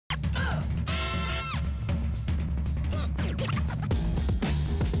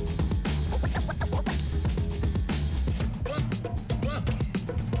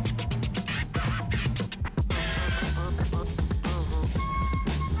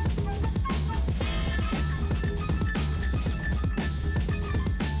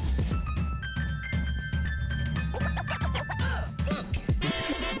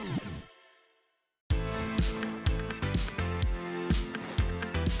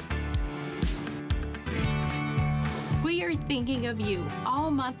are thinking of you all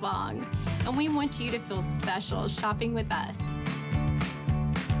month long, and we want you to feel special shopping with us.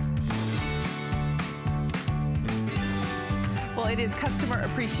 Well, it is Customer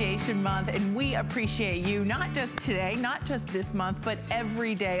Appreciation Month, and we appreciate you, not just today, not just this month, but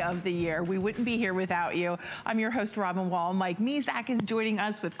every day of the year. We wouldn't be here without you. I'm your host, Robin Wall. Mike Mezak is joining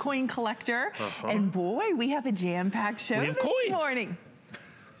us with Coin Collector. And boy, we have a jam-packed show this morning.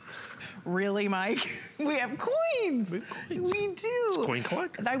 Really, Mike? We have coins. We do. It's Coin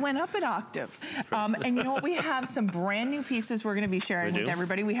Collector. I went up an octave. And you know what? We have some brand new pieces we're going to be sharing with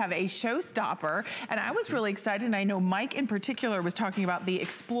everybody. We have a showstopper. And I was really excited. And I know Mike in particular was talking about the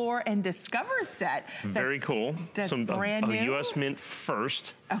Explore and Discover set. Very cool. That's brand new. U.S. Mint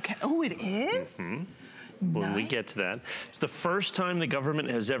first. Okay. Oh, it is? When we get to that. It's the first time the government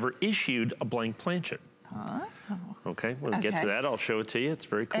has ever issued a blank planchet. Okay, when we get to that, I'll show it to you. It's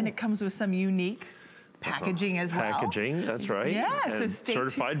very cool. And it comes with some unique packaging as well. Packaging, that's right. Yeah, and so stay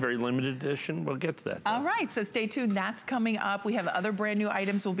certified, very limited edition. We'll get to that. All right, so stay tuned. That's coming up. We have other brand new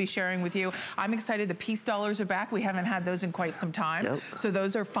items we'll be sharing with you. I'm excited. The peace dollars are back. We haven't had those in quite some time. So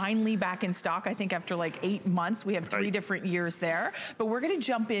those are finally back in stock. I think after like 8 months, we have 3 different years there. But we're going to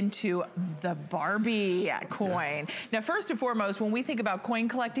jump into the Barbie coin. Now, first and foremost, when we think about coin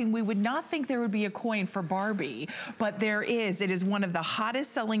collecting, we would not think there would be a coin for Barbie, but there is. It is one of the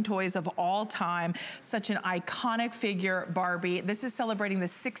hottest selling toys of all time. Such an iconic figure, Barbie. This is celebrating the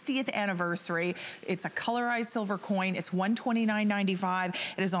 60th anniversary. It's a colorized silver coin. It's $129.95.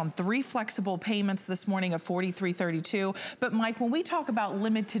 It is on 3 flexible payments this morning of $43.32. But Mike, when we talk about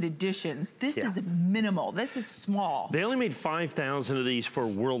limited editions, this is minimal. This is small. They only made 5,000 of these for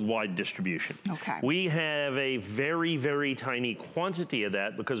worldwide distribution. Okay. We have a very, very tiny quantity of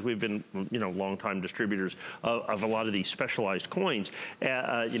that because we've been, you know, longtime distributors of a lot of these specialized coins.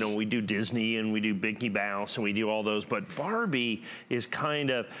 You know, we do Disney and we do Mickey Mouse and we do all those, but Barbie is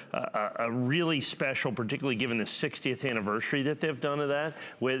kind of a really special, particularly given the 60th anniversary that they've done of that,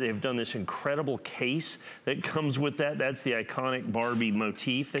 where they've done this incredible case that comes with that. That's the iconic Barbie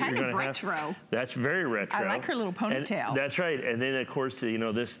motif that you're going to have. Kind of retro. That's very retro. I like her little ponytail. And that's right. And then of course, you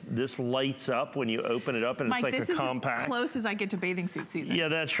know, this lights up when you open it up, and Mike, it's like a compact. This is as close as I get to bathing suit season. Yeah,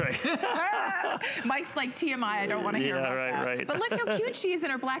 that's right. Mike's like TMI. I don't want to hear about that. Right. But look how cute she is in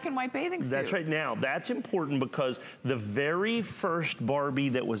her black and white bathing suit. That's right. Now, that's important because the very first Barbie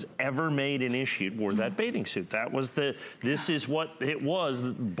that was ever made and issued wore that bathing suit. That was this is what it was.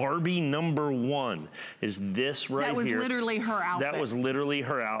 Barbie #1 is this right here. That was literally her outfit. That was literally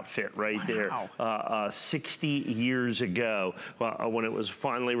her outfit right there. 60 years ago when it was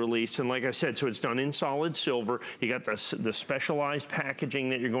finally released. And like I said, so it's done in solid silver. You got the specialized packaging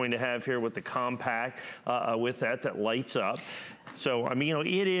that you're going to have here with the compact with that lights up. So, I mean, you know,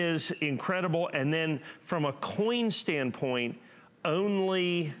 it is incredible. And then from a coin standpoint,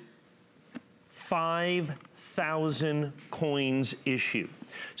 only 5,000 coins issued.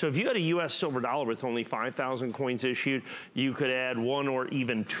 So if you had a US silver dollar with only 5,000 coins issued, you could add 1 or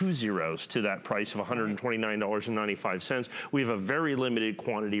even 2 zeros to that price of $129.95. We have a very limited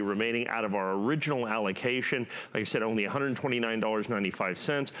quantity remaining out of our original allocation. Like I said, only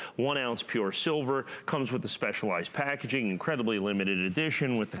 $129.95. 1 ounce pure silver, comes with the specialized packaging, incredibly limited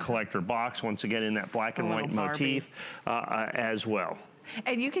edition with the collector box, once again in that black and white motif as well.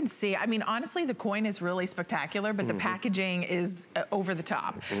 And you can see, I mean, honestly, the coin is really spectacular, but the packaging is over the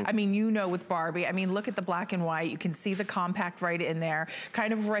top. I mean, you know, with Barbie, I mean, look at the black and white. You can see the compact right in there.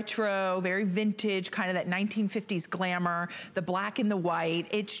 Kind of retro, very vintage, kind of that 1950s glamour, the black and the white.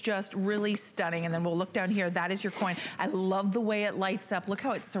 It's just really stunning. And then we'll look down here. That is your coin. I love the way it lights up. Look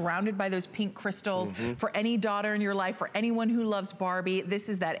how it's surrounded by those pink crystals. For any daughter in your life, for anyone who loves Barbie, this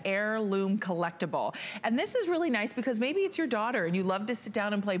is that heirloom collectible. And this is really nice because maybe it's your daughter and you love to sit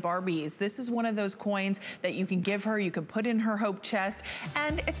down and play Barbies. This is one of those coins that you can give her, you can put in her hope chest,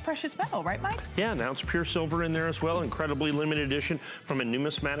 and it's precious metal, right, Mike? Yeah, now it's pure silver in there as well. Incredibly limited edition from a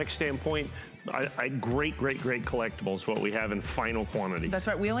numismatic standpoint. Great collectibles, what we have in final quantity. That's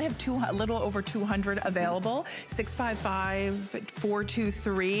right. We only have a little over 200 available.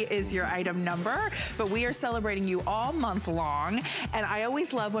 655-423 is your item number. But we are celebrating you all month long. And I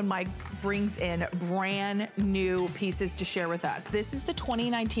always love when Mike brings in brand new pieces to share with us. This is the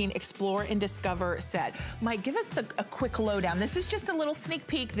 2019 Explore and Discover set. Mike, give us a quick lowdown. This is just a little sneak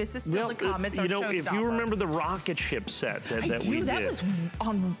peek. This is still to come. It's our showstopper. If you remember the rocket ship set that we did. That was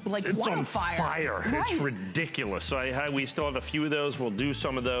on like wildfire. Right. It's ridiculous. So we still have a few of those. We'll do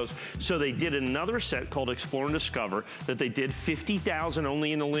some of those. So they did another set called Explore and Discover that they did 50,000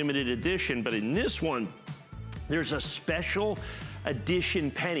 only in a limited edition. But in this one, there's a special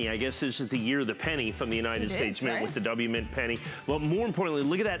edition penny. I guess this is the year of the penny from the United States Mint, right? with the W Mint penny. But more importantly,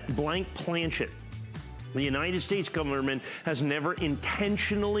 look at that blank planchet. The United States government has never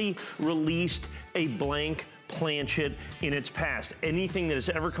intentionally released a blank planchet in its past. Anything that has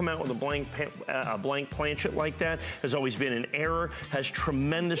ever come out with a blank planchet like that has always been an error, has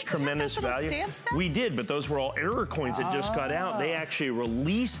tremendous value. We did, but those were all error coins that just got out. They actually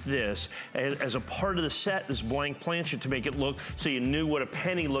released this as a part of the set, this blank planchet, to make it look so you knew what a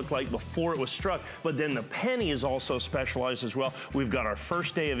penny looked like before it was struck. But then the penny is also specialized as well. We've got our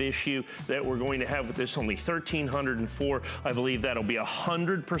first day of issue that we're going to have with this, only 1,304. I believe that'll be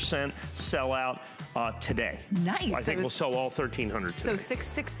 100% sellout today. Nice. I think we'll sell all 1,300 today. So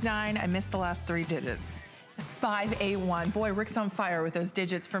 669, I missed the last 3 digits. 581. Boy, Rick's on fire with those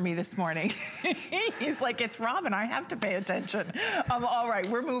digits for me this morning. He's like, it's Robin, I have to pay attention. All right,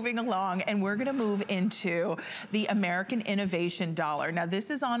 we're moving along, and we're gonna move into the American Innovation Dollar. Now, this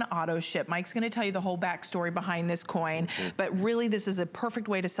is on auto ship. Mike's gonna tell you the whole backstory behind this coin, but really this is a perfect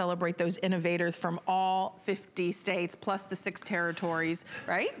way to celebrate those innovators from all 50 states, plus the 6 territories,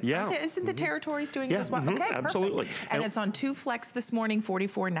 right? Yeah. Isn't the territories doing it as well? Okay, absolutely. Perfect. And it's on 2 Flex this morning,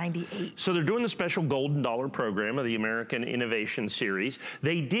 $44.98. So they're doing the special golden dollar program of the American Innovation Series.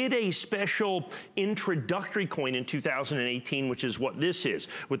 They did a special introductory coin in 2018, which is what this is,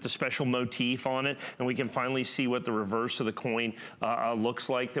 with the special motif on it. And we can finally see what the reverse of the coin looks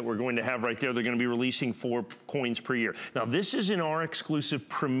like that we're going to have right there. They're going to be releasing 4 coins per year. Now, this is in our exclusive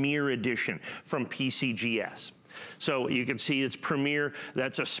Premier Edition from PCGS. So you can see it's Premier.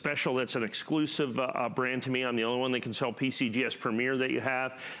 That's a special, that's an exclusive brand to me. I'm the only one that can sell PCGS Premier that you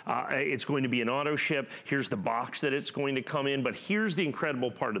have. It's going to be an auto ship. Here's the box that it's going to come in. But here's the incredible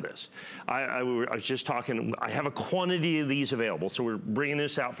part of this. I was just talking, I have a quantity of these available. So we're bringing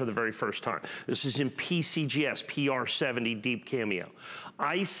this out for the very first time. This is in PCGS PR70 Deep Cameo.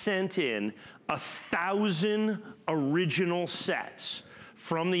 I sent in 1,000 original sets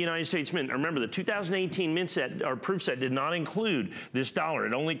from the United States Mint. Now remember, the 2018 Mint set, or proof set, did not include this dollar.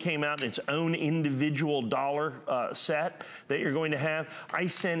 It only came out in its own individual dollar set that you're going to have. I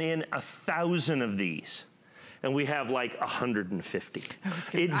sent in 1,000 of these, and we have like 150. I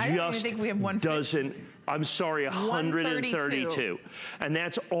don't even think we have 150. I'm sorry, 132. And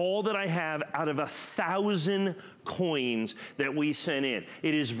that's all that I have out of 1,000 coins that we sent in.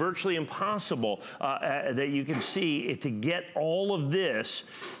 It is virtually impossible that you can see it to get all of this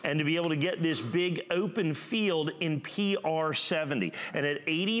and to be able to get this big open field in PR70. And at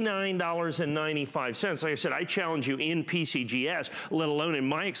 $89.95, like I said, I challenge you in PCGS, let alone in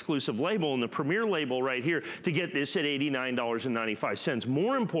my exclusive label, in the Premier label right here, to get this at $89.95.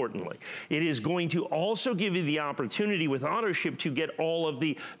 More importantly, it is going to also give you the opportunity with AutoShip to get all of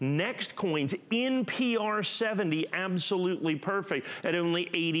the next coins in PR70 absolutely perfect at only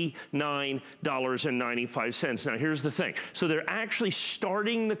 $89.95. Now here's the thing. So they're actually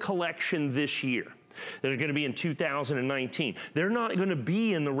starting the collection this year. That are going to be in 2019. They're not going to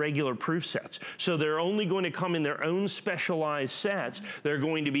be in the regular proof sets. So they're only going to come in their own specialized sets. They're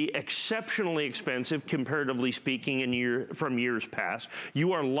going to be exceptionally expensive, comparatively speaking, from years past.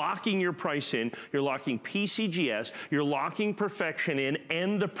 You are locking your price in. You're locking PCGS. You're locking Perfection in,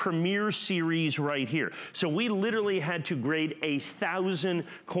 and the Premier Series right here. So we literally had to grade 1,000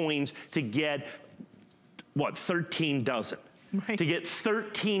 coins to get, what, 13 dozen. Right. To get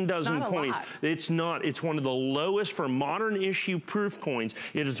 13 dozen coins. It's not. It's one of the lowest for modern issue proof coins.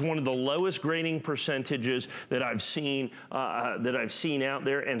 It is one of the lowest grading percentages that I've seen out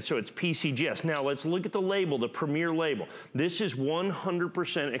there, and so it's PCGS. Now let's look at the label, the Premier label. This is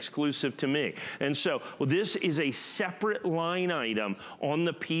 100% exclusive to me, and so this is a separate line item on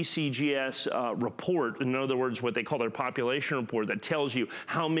the PCGS report. In other words, what they call their population report, that tells you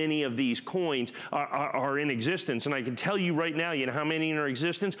how many of these coins are in existence. And I can tell you right now, you know how many are in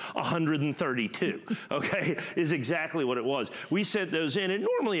existence? 132, okay, is exactly what it was. We sent those in, and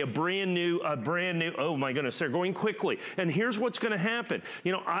normally a brand new, oh my goodness, they're going quickly. And here's what's gonna happen.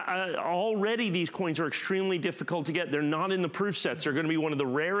 You know, already these coins are extremely difficult to get. They're not in the proof sets. They're gonna be one of the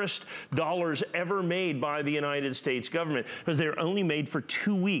rarest dollars ever made by the United States government, because they're only made for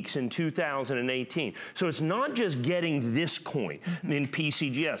 2 weeks in 2018. So it's not just getting this coin in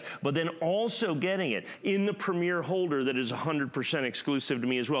PCGS, but then also getting it in the Premier holder that is 100% 100% exclusive to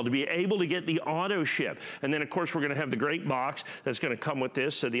me as well, to be able to get the auto ship. And then of course we're gonna have the great box that's gonna come with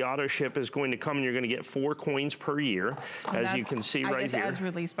this. So the auto ship is going to come and you're gonna get 4 coins per year, as you can see right here. As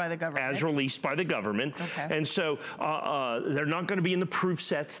released by the government. As released by the government. Okay. And so they're not gonna be in the proof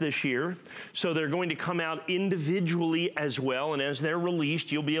sets this year. So they're going to come out individually as well. And as they're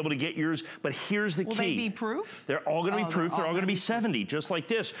released, you'll be able to get yours. But here's the key. Will they be proof? They're all gonna be proof. They're all gonna be 70, just like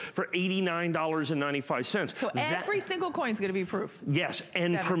this, for $89.95. So every single coin's gonna be proof? Yes,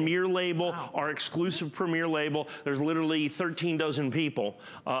 and 70. Premier Label, our exclusive Premier Label. There's literally 13 dozen people,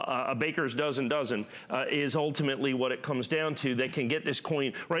 a baker's dozen is ultimately what it comes down to, that can get this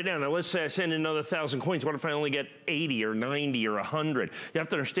coin right now. Now let's say I send in another 1,000 coins. What if I only get 80 or 90 or 100? You have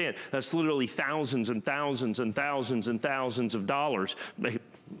to understand, that's literally thousands and thousands and thousands and thousands of dollars,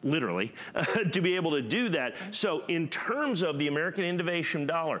 literally, to be able to do that. So in terms of the American Innovation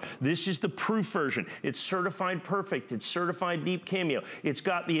Dollar, this is the proof version. It's certified perfect. It's certified deep cameo. It's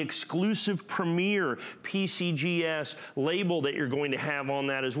got the exclusive Premier PCGS label that you're going to have on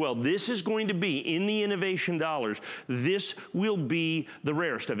that as well. This is going to be, in the Innovation Dollars, this will be the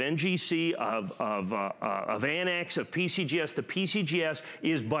rarest of NGC, of Annex, of PCGS. The PCGS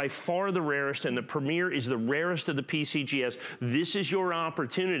is by far the rarest, and the Premier is the rarest of the PCGS. This is your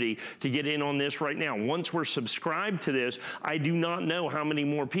opportunity to get in on this right now. Once we're subscribed to this, I do not know how many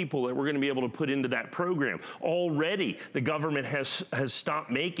more people that we're going to be able to put into that program. Already, the government has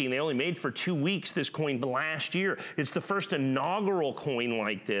stopped making. They only made for 2 weeks this coin last year. It's the first inaugural coin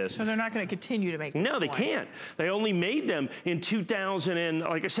like this. So they're not going to continue to make this No, they coin. can't. They only made them in 2000, and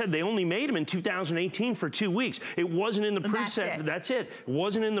like I said, they only made them in 2018 for 2 weeks. It wasn't in the proof set. That's it. It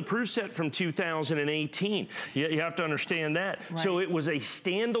wasn't in the proof set from 2018. You have to understand that. Right. So it was a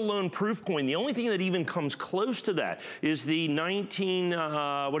standalone proof coin. The only thing that even comes close to that is the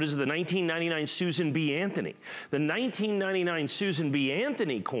 1999 Susan B. Anthony. The 1999 Susan B.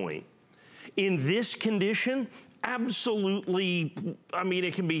 Anthony coin, in this condition, absolutely, I mean,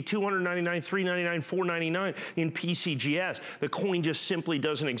 it can be $299, $399, $499 in PCGS. The coin just simply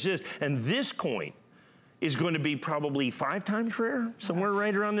doesn't exist. And this coin is going to be probably 5 times rare, somewhere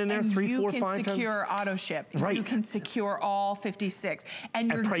right around in there, and 3, 4, 5 times. You can secure auto ship. Right. You can secure all 56.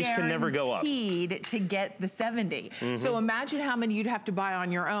 And you're price can never go up. guaranteed to get the 70. So imagine how many you'd have to buy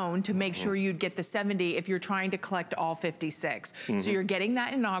on your own to make sure you'd get the 70 if you're trying to collect all 56. So you're getting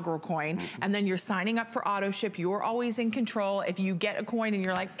that inaugural coin, and then you're signing up for auto ship. You're always in control. If you get a coin and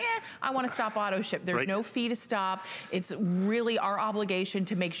you're like, I want to stop auto ship, there's no fee to stop. It's really our obligation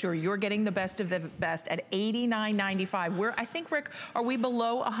to make sure you're getting the best of the best at $89.95. We're, I think, Rick, are we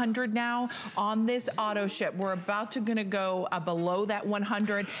below 100 now on this auto ship? We're about to gonna go below that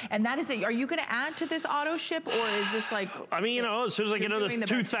 100, and that is it. Are you gonna add to this auto ship, or is this like? I mean, you know, as soon as I get another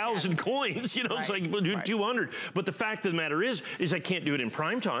 2,000 coins, you know, it's like we'll do 200. But the fact of the matter is I can't do it in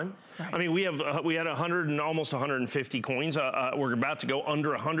prime time. I mean, we had 100 and almost 150 coins. We're about to go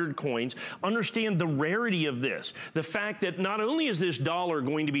under 100 coins. Understand the rarity of this. The fact that not only is this dollar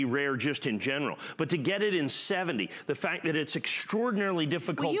going to be rare just in general, but to get it in 70, the fact that it's extraordinarily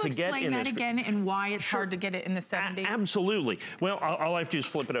difficult to get in this. Will you explain that again and why it's hard to get it in the 70? Absolutely. Well, all I have to do is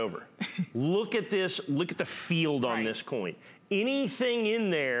flip it over. Look at this. Look at the field on this coin. Anything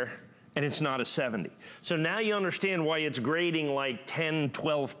in there, and it's not a 70. So now you understand why it's grading like 10,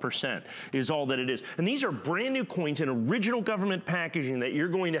 12% is all that it is. And these are brand new coins in original government packaging that you're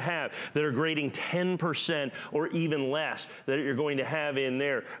going to have that are grading 10% or even less that you're going to have in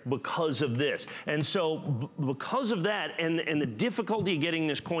there because of this. And so because of that and the difficulty of getting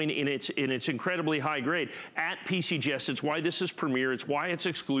this coin in its incredibly high grade at PCGS, it's why this is Premier, it's why it's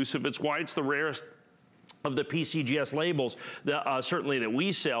exclusive, it's why it's the rarest of the PCGS labels, certainly that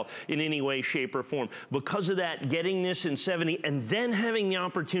we sell in any way, shape, or form. Because of that, getting this in 70 and then having the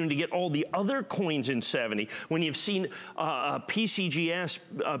opportunity to get all the other coins in 70, when you've seen PCGS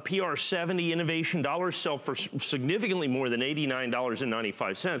PR70 Innovation Dollars sell for significantly more than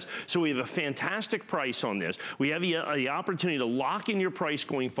 $89.95. So we have a fantastic price on this. We have the opportunity to lock in your price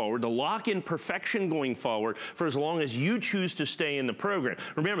going forward, to lock in perfection going forward for as long as you choose to stay in the program.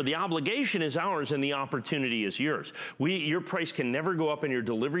 Remember, the obligation is ours and the opportunity is yours. Your price can never go up and your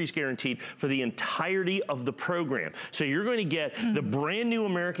delivery is guaranteed for the entirety of the program. So you're going to get the brand new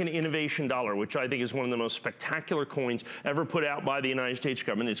American Innovation Dollar, which I think is one of the most spectacular coins ever put out by the United States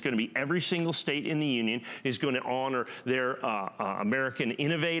government. It's going to be every single state in the union is going to honor their American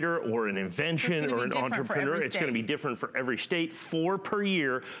innovator or an invention or an entrepreneur. It's going to be different for every state, 4 per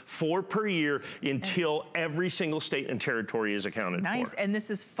year until every single state and territory is accounted for. Nice, and this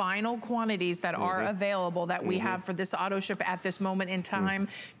is final quantities that are available. available that we have for this auto ship at this moment in time.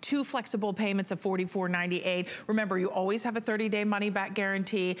 2 flexible payments of $44.98. Remember, you always have a 30-day money-back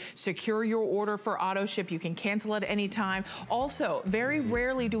guarantee. Secure your order for auto ship. You can cancel at any time. Also, very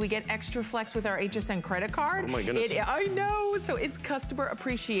rarely do we get extra flex with our HSN credit card. Oh my goodness. I know. So it's Customer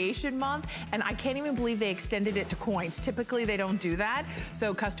Appreciation Month, and I can't even believe they extended it to coins. Typically, they don't do that.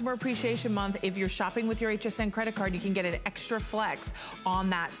 So Customer Appreciation Month, if you're shopping with your HSN credit card, you can get an extra flex on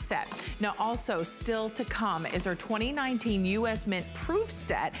that set. Now, also, still to come is our 2019 US Mint Proof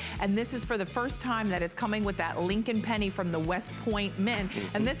Set, and this is for the first time that it's coming with that Lincoln Penny from the West Point Mint,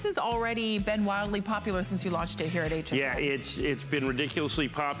 and this has already been wildly popular since you launched it here at HSN. Yeah, it's been ridiculously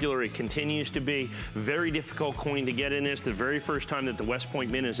popular. It continues to be. Very difficult coin to get in this. The very first time that the West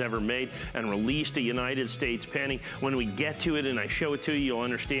Point Mint has ever made and released a United States penny. When we get to it and I show it to you, you'll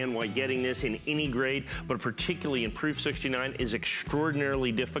understand why getting this in any grade, but particularly in Proof 69, is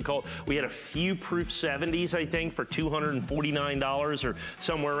extraordinarily difficult. We had a few Proof 70s, I think, for $249 or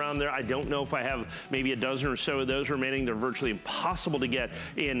somewhere around there. I don't know if I have maybe a dozen or so of those remaining. They're virtually impossible to get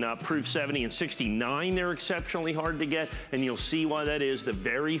in Proof 70 and 69. They're exceptionally hard to get, and you'll see why that is. The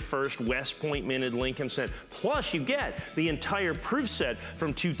very first West Point minted Lincoln set. Plus, you get the entire Proof set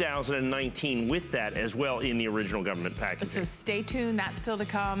from 2019 with that as well in the original government package. So stay tuned, that's still to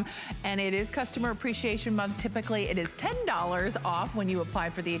come. And it is Customer Appreciation Month. Typically, it is $10 off when you apply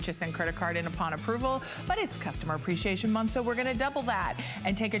for the HSN credit card and upon approval, but it's Customer Appreciation Month, so we're gonna double that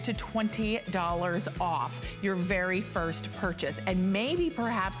and take it to $20 off your very first purchase. And maybe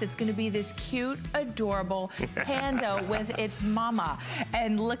perhaps it's gonna be this cute, adorable panda with its mama.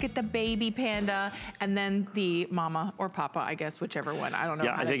 And look at the baby panda and then the mama or papa, I guess, whichever one. I don't know.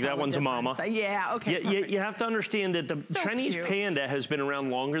 Yeah, I think that one's a mama. Yeah, okay. Yeah, you have to understand that the Chinese panda has been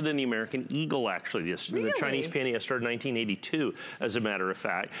around longer than the American eagle, actually. The Chinese panda started in 1982, as a matter of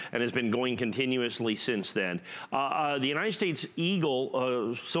fact, and has been going continuously since then. The United States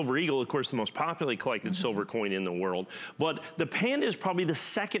eagle, silver eagle, of course, the most popularly collected silver coin in the world. But the panda is probably the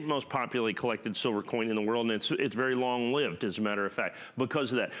second most popularly collected silver coin in the world, and it's very long-lived, as a matter of fact,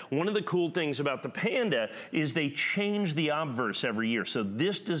 because of that. One of the cool things about the panda is they change the obverse every year. So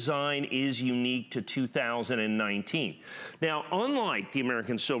this design is unique to 2019. Now, unlike the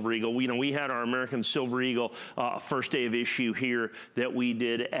American Silver Eagle, we had our American Silver Eagle first day of issue here that we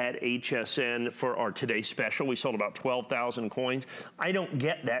did at HSN for our Today Special. We sold about 12,000 coins. I don't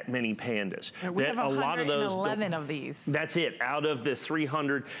get that many pandas. We have 111 of these. That's it, out of the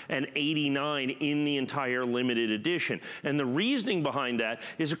 389 in the entire limited edition. And the reasoning behind that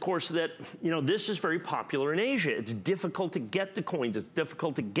is, of course, that, this is very popular in Asia. It's difficult to get the coins. It's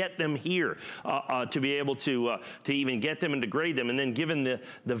difficult to get them here to be able to even get them and to grade them. And then given the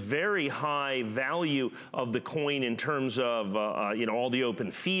very high value of the coin in terms of, all the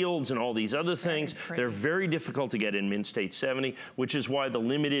open fields and all these other things, they're very difficult to get in Mint State 70, which is why the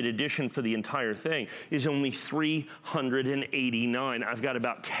limited edition for the entire thing is only 389. I've got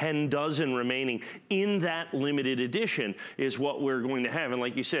about 10 dozen remaining in that limited edition is what we're going to have. And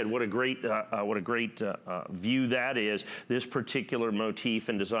like you said, what a great view that is, this particular motif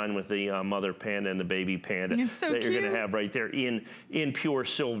and design with the mother panda and the baby panda that you're going to have right there in pure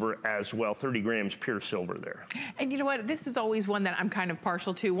silver as well. 30 grams pure silver there. And you know what? This is always one that I'm kind of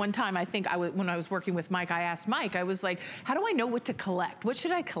partial to. One time, I think when I was working with Mike, I asked Mike, I was like, how do I know what to collect? What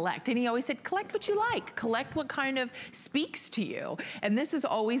should I collect? And he always said, collect what you like. Collect what kind of speaks to you. And this has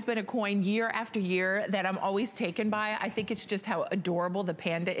always been a coin year after year that I'm always taken by. I think it's just how adorable the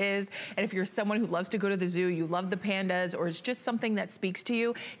panda is. And if you're someone who loves to go to the zoo, you love the pandas, or it's just something that speaks to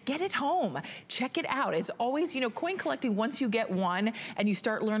you, get it home. Check it out. It's always, coin collecting, once you get one and you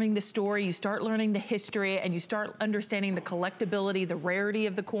start learning the story, you start learning the history, and you start understanding the collectability, the rarity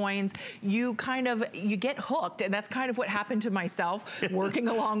of the coins, you get hooked. And that's kind of what happened to myself working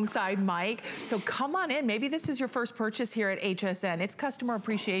alongside Mike. So come on in. Maybe this is your first purchase here at HSN. It's Customer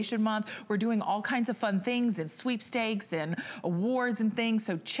Appreciation Month. We're doing all kinds of fun things and sweepstakes and awards and things.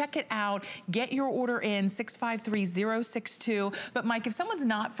 So check it out. Get your order in 653062. But Mike, if someone's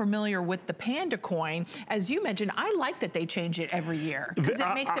not familiar with the panda coin, as you mentioned, I like that they change it every year because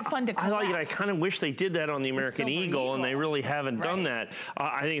it makes it fun to collect. I like it. I kind of wish they did that on the American Eagle, and they really haven't done that.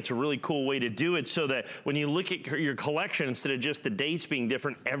 I think it's a really cool way to do it, so that when you look at your collection, instead of just the dates being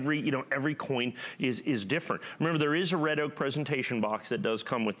different, every coin is different. Remember, there is a red oak presentation box that does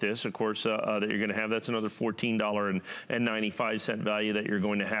come with this, of course, that you're going to have. That's another $14.95 value that you're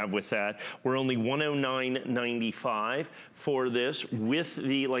going to have with that. We're only $109.95 for this with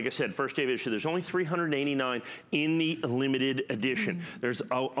the, like I said, first day of issue. There's only 389 in the limited edition. There's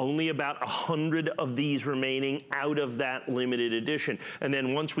only about 100 of these remaining out of that limited edition. And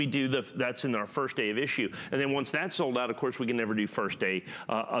then once we do that that's in our first day of issue. And then once that's sold out, of course, we can never do first day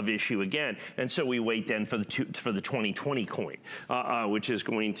of issue again. And so we wait then for the 2020 coin, which is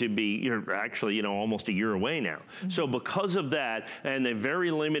going to be actually, almost a year away now. So because of that, and the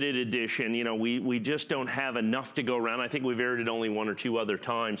very limited edition, we just don't have enough to go around. I think we've aired it only 1 or 2 other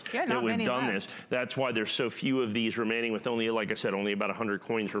times that we've done this. That's why there's so few of these remaining, with only, like I said, only about 100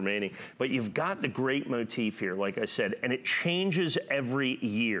 coins remaining. But you've got the great motif here, like I said, and it changes every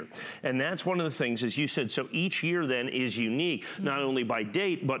year. And that's one of the things, as you said, so each year then is unique, not only by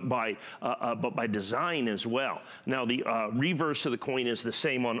date, but by design as well. Now, the reverse of the coin is the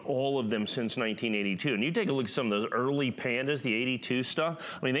same on all of them since 1982. And you take a look at some of those early pandas, the 82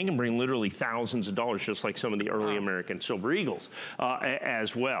 stuff, I mean, they can bring literally thousands of dollars, just like some of the early American Silver Eagles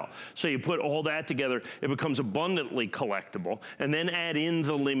as well. So you put all that together, it becomes abundantly collectible, and then add in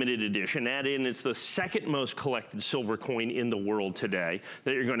the limited edition, add in, it's the second most collected silver coin in the world today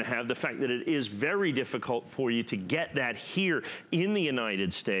that you're going to have. The fact that it is very difficult for you to get that here in the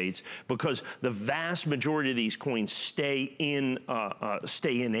United States, because the vast majority of these coins stay in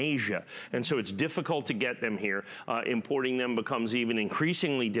Asia, and so it's difficult to get them here. Importing them becomes even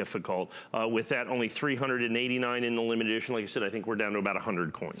increasingly difficult. With that, only 389 in the limited edition. Like I said, I think we're down to about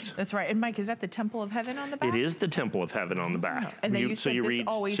 100 coins. That's right. And Mike, is that the Temple of Heaven on the back? It is the Temple of Heaven on the back. And then you said this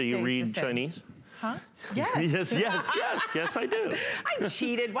always stays the same. So you read Chinese? Huh? Yes. yes, I do. I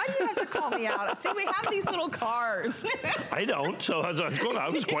cheated. Why do you have to call me out? See, we have these little cards. I don't. So as I was going, I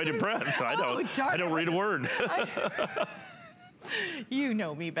was quite impressed. I don't read a word. You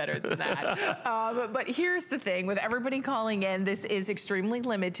know me better than that. But here's the thing, with everybody calling in, this is extremely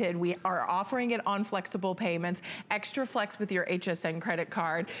limited. We are offering it on flexible payments, extra flex with your HSN credit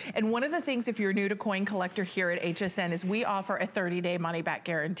card. And one of the things, if you're new to Coin Collector here at HSN, is we offer a 30-day money-back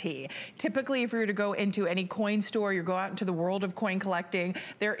guarantee. Typically, if you were to go into any coin store, you go out into the world of coin collecting,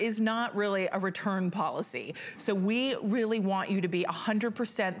 there is not really a return policy. So we really want you to be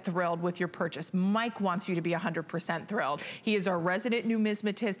 100% thrilled with your purchase. Mike wants you to be 100% thrilled. He is our resident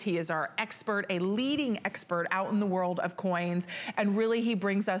numismatist. He is our expert, a leading expert out in the world of coins. And really, he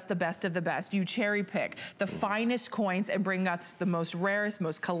brings us the best of the best. You cherry pick the finest coins and bring us the most rarest,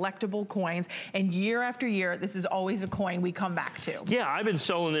 most collectible coins. And year after year, this is always a coin we come back to. Yeah, I've been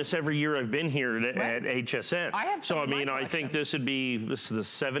selling this every year I've been here at HSN. I have some so, I mean, I think this would be the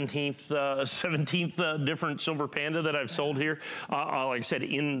 17th different silver panda that I've sold here. Like I said,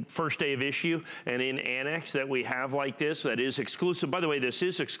 in first day of issue and in annex that we have like this, that is exclusive. By the way, this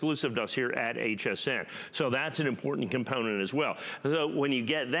is exclusive to us here at HSN. So that's an important component as well. So when you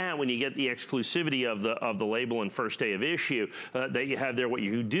get that, when you get the exclusivity of the label and first day of issue that you have there, what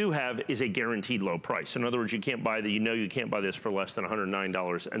you do have is a guaranteed low price. In other words, you can't buy you can't buy this for less than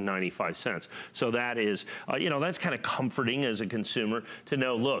 $109.95. So that is, that's kind of comforting as a consumer to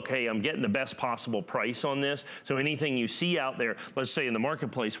know, look, hey, I'm getting the best possible price on this. So anything you see out there, let's say in the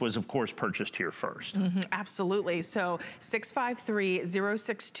marketplace, was of course purchased here first. Absolutely. So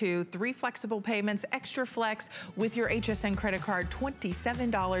 653-062, 3 flexible payments, extra flex with your HSN credit card,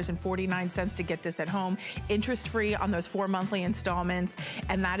 $27.49 to get this at home, interest-free on those 4 monthly installments,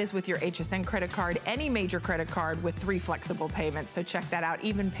 and that is with your HSN credit card, any major credit card with 3 flexible payments. So check that out,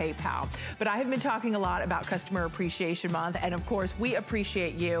 even PayPal. But I have been talking a lot about Customer Appreciation Month, and of course, we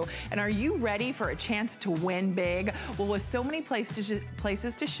appreciate you. And are you ready for a chance to win big? Well, with so many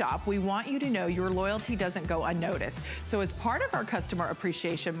places to shop, we want you to know your loyalty doesn't go unnoticed. So as part of our Customer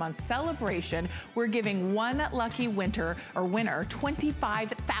Appreciation Month celebration, we're giving one lucky winner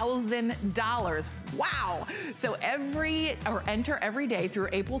 $25,000. Wow! So enter every day through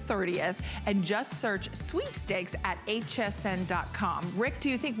April 30th and just search sweepstakes at hsn.com. Rick, do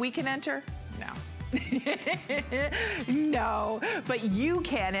you think we can enter? No. No, but you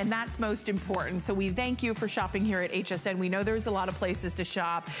can, and that's most important. So we thank you for shopping here at HSN. We know there's a lot of places to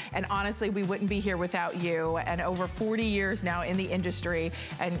shop, and honestly, we wouldn't be here without you. And over 40 years now in the industry,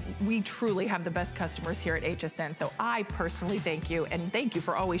 and we truly have the best customers here at HSN. So I personally thank you, and thank you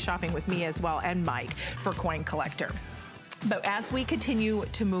for always shopping with me as well, and Mike for Coin Collector. But as we continue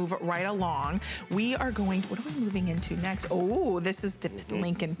to move right along, we are going to, what are we moving into next? Oh, this is the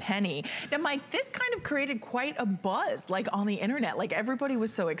Lincoln Penny. Now, Mike, this kind of created quite a buzz, like on the internet. Like everybody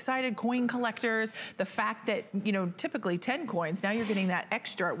was so excited, coin collectors, the fact that, typically 10 coins, now you're getting that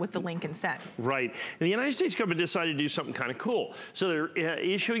extra with the Lincoln set. Right. And the United States government decided to do something kind of cool. So they're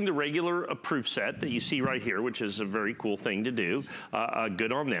issuing the regular proof set that you see right here, which is a very cool thing to do.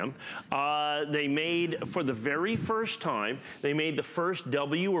 Good on them. They made, for the very first time, time, they made the first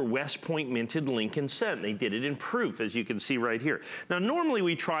W or West Point minted Lincoln cent. They did it in proof, as you can see right here. Now, normally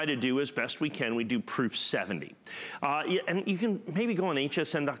we try to do as best we can, we do proof 70. And you can maybe go on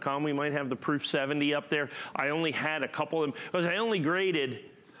hsn.com, we might have the proof 70 up there. I only had a couple of them, because I only graded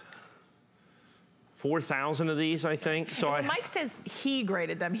 4,000 of these, I think. So Mike says he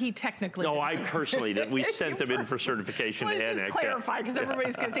graded them. He technically No, did I them. personally did. We sent them in for certification to Let's just clarify, because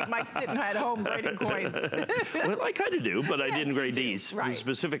everybody's going to think Mike's sitting at home grading coins. Well, I kind of do, but I didn't grade these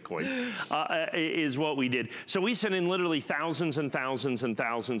specific coins, is what we did. So we sent in literally thousands and thousands and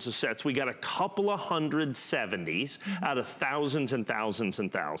thousands of sets. We got a couple of 170s out of thousands and thousands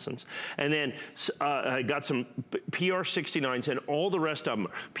and thousands. And then I got some PR69s, and all the rest of them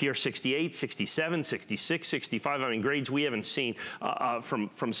are PR68, 67, 66, 65, I mean, grades we haven't seen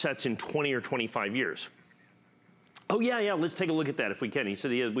from sets in 20 or 25 years. Oh, yeah, let's take a look at that if we can. He said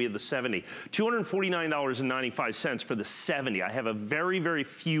we had the 70. $249.95 for the 70. I have a very, very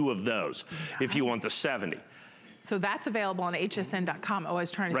few of those if you want the 70. So that's available on hsn.com. Oh, I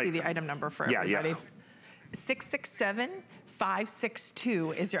was trying to see the item number for everybody. Yeah.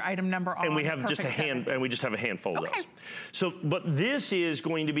 667-562 is your item number on. And we have just a handful of those. So, but this is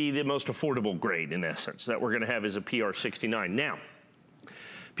going to be the most affordable grade in essence that we're going to have is a PR69. Now,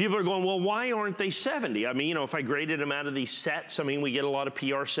 people are going, well, why aren't they 70? I mean, you know, if I graded them out of these sets, I mean, we get a lot of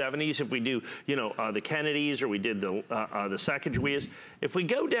PR70s if we do, you know, the Kennedys or we did the Sacagaweas. If we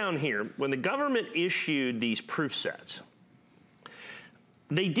go down here, when the government issued these proof sets,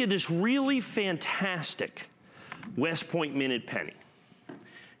 they did this really fantastic West Point minted penny.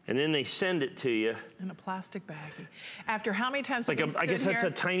 And then they send it to you in a plastic baggie. After how many times have we stood I guess that's here?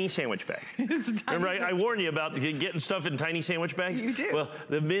 a tiny sandwich bag. It's a tiny Remember, I warned you about getting stuff in tiny sandwich bags? You do. Well,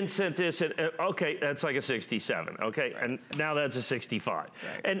 the Mint sent this, and okay, that's like a 67, okay? Right. And now that's a 65.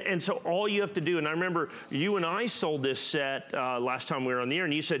 Right. And so all you have to do, and I remember you and I sold this set last time we were on the air,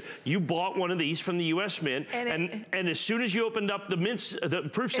 and you said you bought one of these from the U.S. Mint, and as soon as you opened up the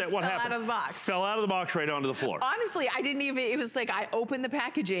proof set, what happened? Fell out of the box. Fell out of the box right onto the floor. Honestly, I didn't even, it was like I opened the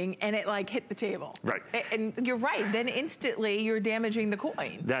packaging and it like hit the table. Right. And you're right, then instantly you're damaging the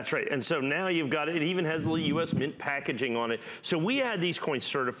coin. That's right, and so now you've got it even has the U.S. Mint packaging on it. So we had these coins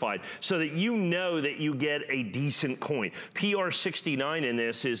certified so that you know that you get a decent coin. PR69 in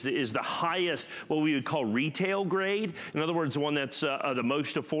this is the highest, what we would call retail grade. In other words, the one that's the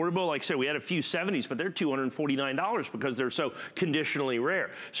most affordable. Like I said, we had a few 70s, but they're $249 because they're so conditionally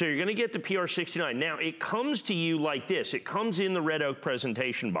rare. So you're gonna get the PR69. Now, it comes to you like this. It comes in the red oak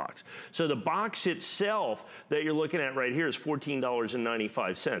presentation box. So the box itself that you're looking at right here is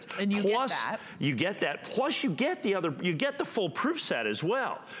 $14.95. And you get that. You get that. Plus you get the full proof set as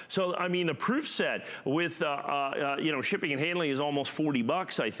well. So I mean, the proof set with you know, shipping and handling is almost 40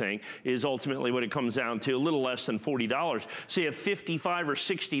 bucks, I think, is ultimately what it comes down to, a little less than $40. So you have $55 or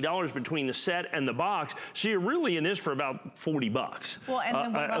 $60 between the set and the box. So you're really in this for about 40 bucks. Well, and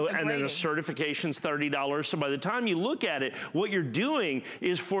then what about the and then the certification's $30. So by the time you look at it, what you're doing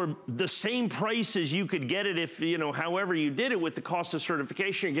is for the same price as you could get it if, you know, however you did it with the cost of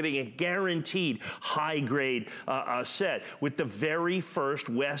certification, you're getting a guaranteed high grade set with the very first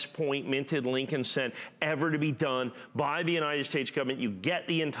West Point minted Lincoln cent ever to be done by the United States government. You get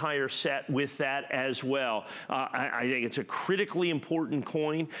the entire set with that as well. I think it's a critically important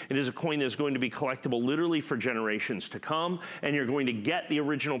coin. It is a coin that's going to be collectible literally for generations to come, and you're going to get the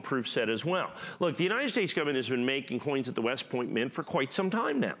original proof set as well. Look, the United States government has been making coins at the West Point Mint for quite some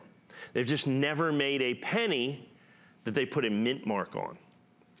time now. They've just never made a penny that they put a mint mark on.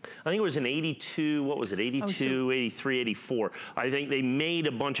 I think it was in 82, what was it, 82, 83, 84. I think they made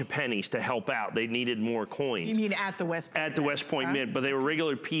a bunch of pennies to help out. They needed more coins. You mean at the West Point? At the West Point Mint, but they were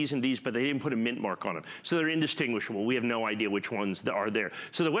regular P's and D's, but they didn't put a mint mark on them. So they're indistinguishable. We have no idea which ones are there.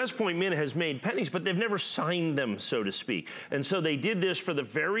 So the West Point Mint has made pennies, but they've never signed them, so to speak. And so they did this for the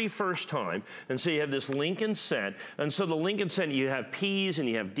very first time. And so you have this Lincoln cent. And so the Lincoln cent, you have P's and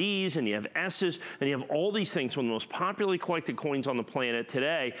you have D's and you have S's and you have all these things, one of the most popularly collected coins on the planet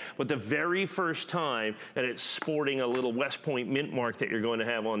today. But the very first time that it's sporting a little West Point Mint mark that you're going to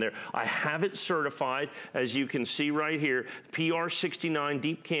have on there. I have it certified, as you can see right here, PR69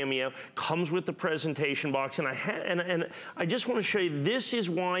 Deep Cameo, comes with the presentation box, and I just want to show you, this is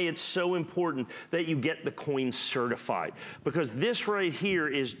why it's so important that you get the coin certified, because this right here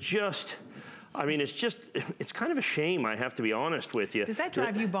is just, I mean, it's kind of a shame, I have to be honest with you. Does that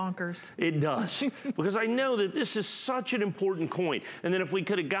drive you bonkers? It does, because I know that this is such an important coin. And then if we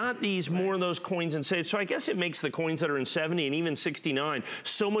could have got these more of those coins and saved, so I guess it makes the coins that are in 70 and even 69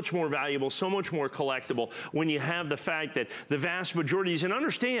 so much more valuable, so much more collectible when you have the fact that the vast majorities, and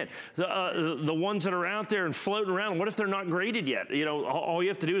understand, the ones that are out there and floating around, what if they're not graded yet? You know, all you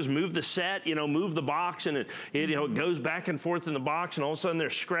have to do is move the set, you know, move the box, and it goes back and forth in the box, and all of a sudden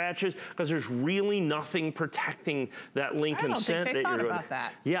there's scratches, because there's really nothing protecting that Lincoln cent. I don't think they thought about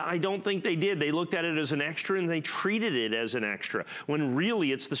that. Yeah, I don't think they did. They looked at it as an extra, and they treated it as an extra, when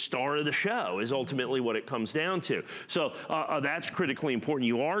really it's the star of the show is ultimately what it comes down to. So that's critically important.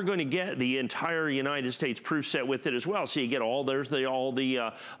 You are going to get the entire United States proof set with it as well. So you get all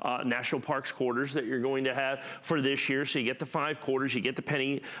the National Parks quarters that you're going to have for this year. So you get the 5 quarters, you get the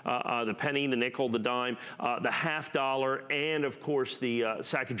penny, the nickel, the dime, the half dollar, and of course the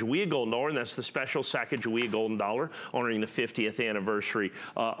Sacagawea golden dollar, and that's the special Sacagawea golden dollar honoring the 50th anniversary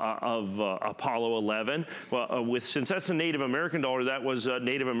of Apollo 11. Well, since that's a Native American dollar, that was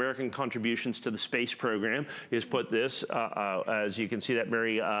Native American contributions to the space program. Is put this, as you can see, that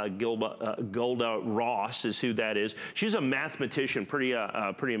Mary Golda Ross is who that is. She's a mathematician, pretty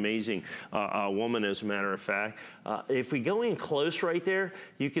amazing woman, as a matter of fact. If we go in close right there,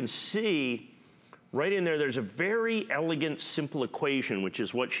 you can see right in there, there's a very elegant, simple equation, which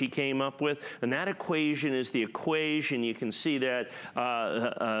is what she came up with. And that equation is the equation, you can see that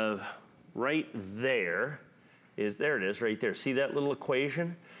right there. There it is, right there. See that little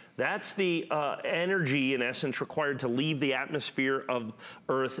equation? That's the energy, in essence, required to leave the atmosphere of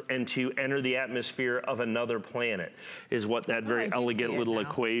Earth and to enter the atmosphere of another planet, is what that very elegant little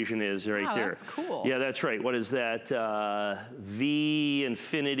equation is right there. That's cool. Yeah, that's right. What is that? V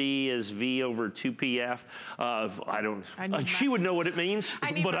infinity is V over 2pf. She would know what it means,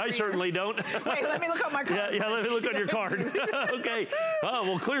 but I certainly don't. Wait, let me look on my card. Yeah, let me look on your card. Okay. Oh,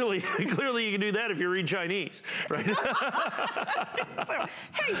 well, clearly you can do that if you read Chinese, right? So,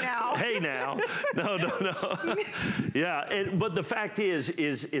 hey, now. Hey now. No. Yeah, but the fact is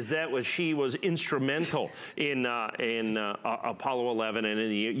that she was instrumental in Apollo 11 and in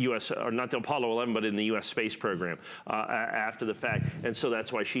the U.S., or not the Apollo 11, but in the U.S. space program after the fact. And so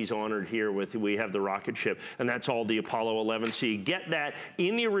that's why she's honored here we have the rocket ship, and that's all the Apollo 11. So you get that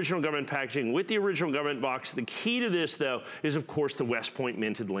in the original government packaging with the original government box. The key to this, though, is of course the West Point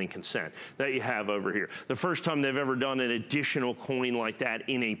minted Lincoln cent that you have over here. The first time they've ever done an additional coin like that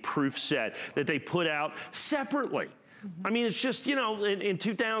in a proof set that they put out separately. I mean, it's just, you know, in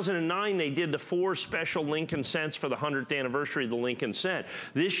 2009, they did the 4 special Lincoln cents for the 100th anniversary of the Lincoln cent.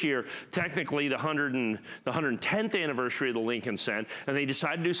 This year, technically, the 110th anniversary of the Lincoln cent, and they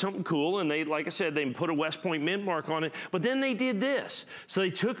decided to do something cool, and they, like I said, they put a West Point mint mark on it, but then they did this. So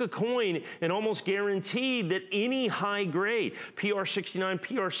they took a coin and almost guaranteed that any high grade, PR69,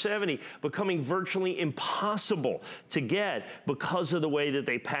 PR70, becoming virtually impossible to get because of the way that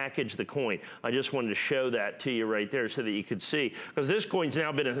they packaged the coin. I just wanted to show that to you right there, so that you could see, because this coin's now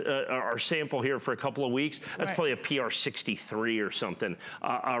been our sample here for a couple of weeks. That's probably a PR63 or something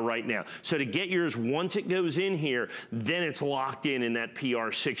right now. So to get yours, once it goes in here, then it's locked in that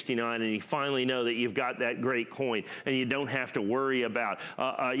PR69, and you finally know that you've got that great coin, and you don't have to worry about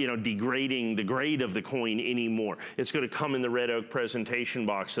degrading the grade of the coin anymore. It's going to come in the red oak presentation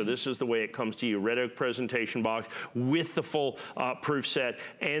box. So this is the way it comes to you: red oak presentation box with the full proof set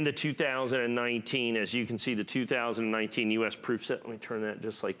and the 2019. As you can see, the 2019 U.S. proof set. Let me turn that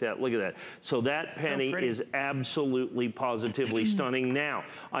just like that. Look at that. So that penny is absolutely positively stunning. Now,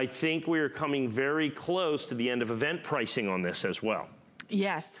 I think we are coming very close to the end of event pricing on this as well.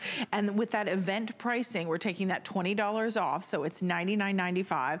 Yes, and with that event pricing, we're taking that $20 off, so it's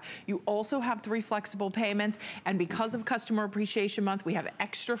 $99.95. You also have 3 flexible payments, and because of Customer Appreciation Month, we have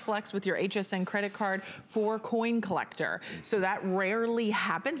extra flex with your HSN credit card for Coin Collector. So that rarely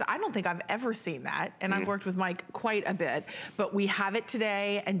happens. I don't think I've ever seen that, and I've worked with Mike quite a bit, but we have it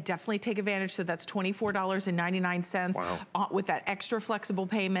today, and definitely take advantage. So that's $24.99 with that extra flexible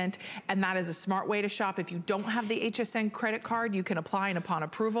payment, and that is a smart way to shop. If you don't have the HSN credit card, you can apply, and upon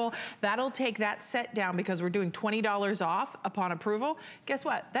approval, that'll take that set down, because we're doing $20 off upon approval. Guess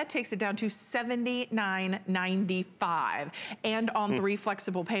what? That takes it down to $79.95, and on 3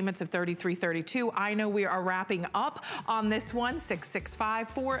 flexible payments of $33.32. I know we are wrapping up on this one.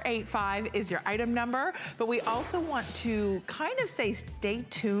 665485 is your item number, but we also want to kind of say stay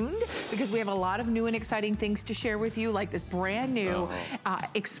tuned, because we have a lot of new and exciting things to share with you, like this brand new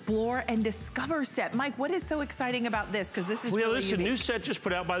Explore and Discover set. Mike, what is so exciting about this? Because this is really unique. set just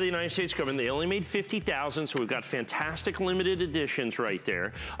put out by the United States government. They only made 50,000, so we've got fantastic limited editions right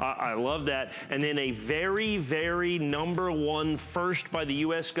there. I love that. And then a very, very #1 first by the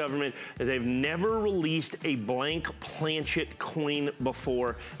U.S. government. They've never released a blank planchet coin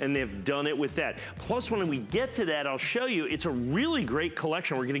before, and they've done it with that. Plus, when we get to that, I'll show you, it's a really great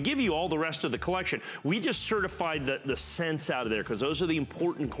collection. We're going to give you all the rest of the collection. We just certified the cents out of there, because those are the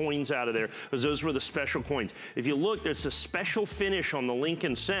important coins out of there, because those were the special coins. If you look, there's a special finish on the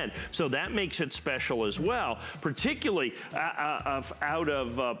Lincoln cent, so that makes it special as well. Particularly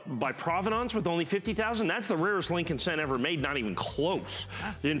by provenance with only 50,000, that's the rarest Lincoln cent ever made, not even close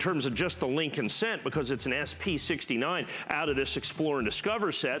in terms of just the Lincoln cent, because it's an SP69 out of this Explore and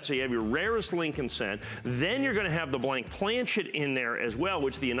Discover set. So you have your rarest Lincoln cent. Then you're going to have the blank planchet in there as well,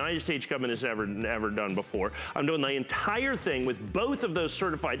 which the United States government has never done before. I'm doing the entire thing with both of those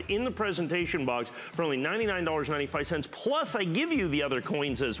certified in the presentation box for only $99.95, plus I give you the other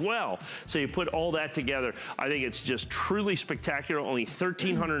coins as well. So you put all that together. I think it's just truly spectacular. Only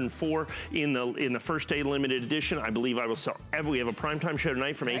 1,304 in the first day limited edition. I believe I will sell we have a primetime show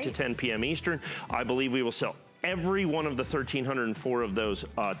tonight from 8 to 10 p.m. Eastern. I believe we will sell every one of the 1,304 of those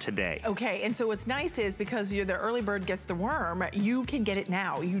today. Okay, and so what's nice is because the early bird gets the worm, you can get it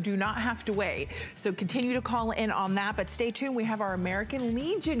now. You do not have to wait. So continue to call in on that, but stay tuned. We have our American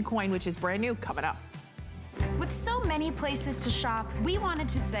Legion coin, which is brand new, coming up. With so many places to shop, we wanted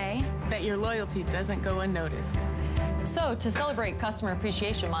to say that your loyalty doesn't go unnoticed. So, to celebrate Customer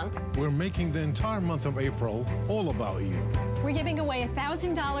Appreciation Month, we're making the entire month of April all about you. We're giving away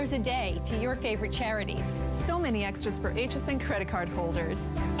 $1,000 a day to your favorite charities. So many extras for HSN credit card holders.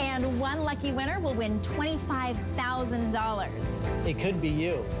 And one lucky winner will win $25,000. It could be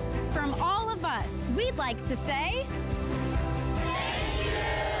you. From all of us, we'd like to say...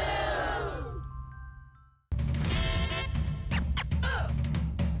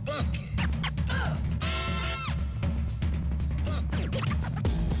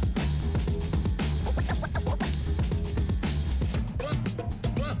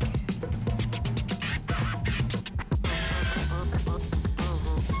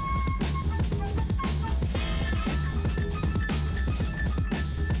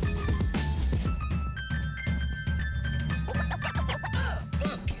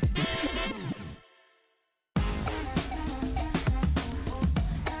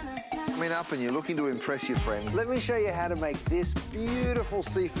 Up and you're looking to impress your friends, let me show you how to make this beautiful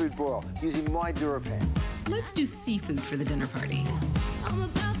seafood broil using my DuraPan. Let's do seafood for the dinner party. I'm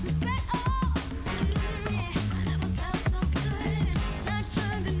about to set off. Not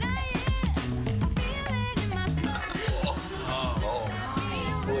trying to deny it. I feel it in my soul.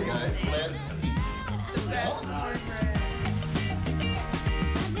 Hey guys, let's eat. It's the best boyfriend.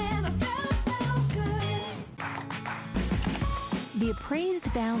 The appraised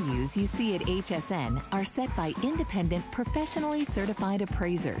values you see at HSN are set by independent, professionally certified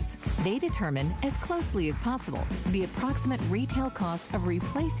appraisers. They determine, as closely as possible, the approximate retail cost of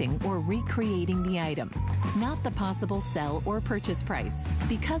replacing or recreating the item, not the possible sell or purchase price.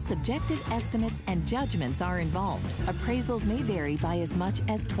 Because subjective estimates and judgments are involved, appraisals may vary by as much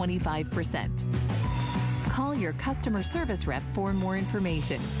as 25%. Call your customer service rep for more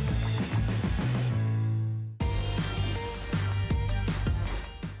information.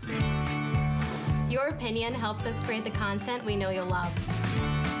 Your opinion helps us create the content we know you'll love.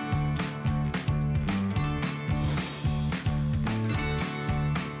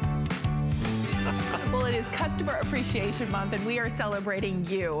 Well, it is Customer Appreciation Month, and we are celebrating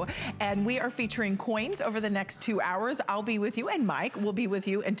you. And we are featuring coins over the next 2 hours. I'll be with you, and Mike will be with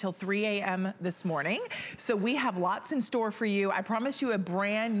you until 3 a.m. this morning. So we have lots in store for you. I promised you a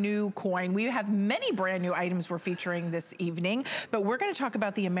brand new coin. We have many brand new items we're featuring this evening, but we're going to talk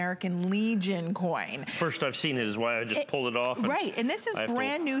about the American Legion coin. First I've seen it is why I just pulled it off. Right, and this is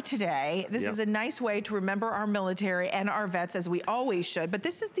brand new today. This is a nice way to remember our military and our vets, as we always should, but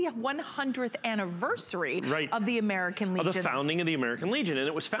this is the 100th anniversary of the American Legion. Of the founding of the American Legion, and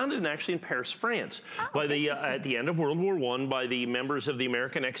it was founded actually in Paris, France, by the at the end of World War I by the members of the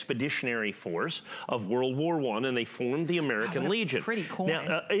American Expeditionary Force of World War I, and they formed the American Legion. Pretty cool.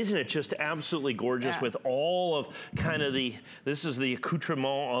 Now, isn't it just absolutely gorgeous with all of kind of this is the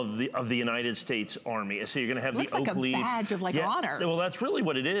accoutrement of the United States Army. So you're going to have the oak leaves. Looks like a badge of honor. Well, that's really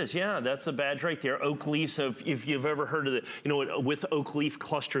what it is. Yeah, that's the badge right there. Oak leaves. So if you've ever heard of it, with oak leaf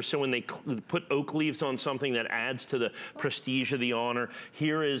clusters. So when they put oak leaves on something, something that adds to the prestige of the honor.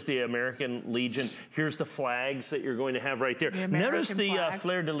 Here is the American Legion. Here's the flags that you're going to have right there. Notice the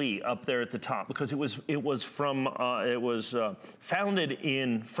fleur-de-lis up there at the top, because it was founded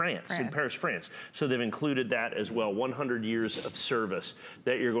in France, in Paris, France. So they've included that as well. 100 years of service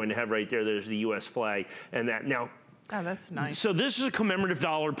that you're going to have right there. There's the U.S. flag and that. Now, oh, that's nice. So this is a commemorative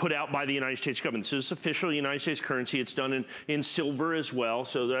dollar put out by the United States government. This is official United States currency. It's done in silver as well,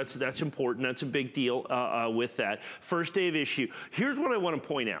 so that's important. That's a big deal with that. First day of issue. Here's what I want to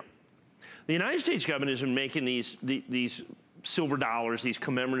point out. The United States government has been making these silver dollars, these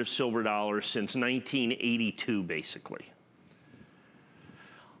commemorative silver dollars, since 1982, basically.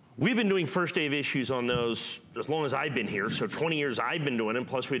 We've been doing first day of issues on those as long as I've been here, so 20 years I've been doing it,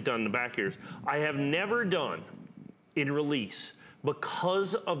 plus we've done the back years. I have never done in release,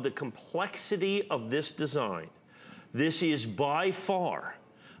 because of the complexity of this design. This is by far,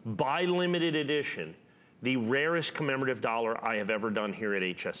 by limited edition, the rarest commemorative dollar I have ever done here at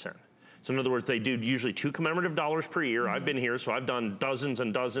HSN. So in other words, they do usually 2 commemorative dollars per year. I've been here, so I've done dozens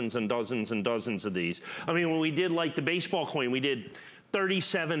and dozens and dozens and dozens of these. I mean, when we did like the baseball coin, we did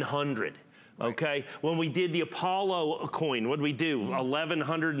 3,700. Okay, when we did the Apollo coin, what did we do?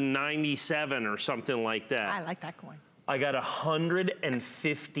 1,197 or something like that. I like that coin. I got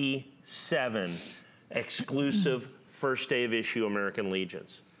 157 exclusive first day of issue American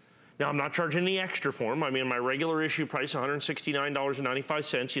Legions. Now, I'm not charging any extra for them. I mean, my regular issue price,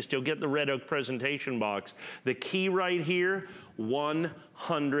 $169.95. You still get the red oak presentation box. The key right here,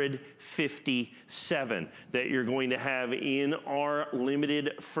 157 that you're going to have in our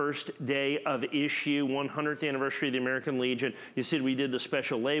limited first day of issue, 100th anniversary of the American Legion. You said we did the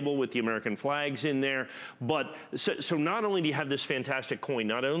special label with the American flags in there. But so not only do you have this fantastic coin,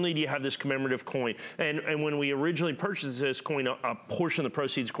 not only do you have this commemorative coin, and when we originally purchased this coin, a portion of the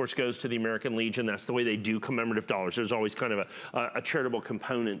proceeds, of course, goes to the American Legion. That's the way they do commemorative dollars. There's always kind of a charitable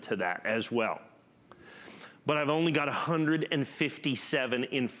component to that as well. But I've only got 157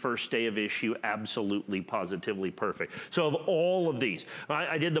 in first day of issue, absolutely, positively perfect. So of all of these,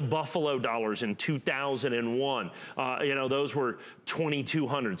 I did the Buffalo dollars in 2001. You know, those were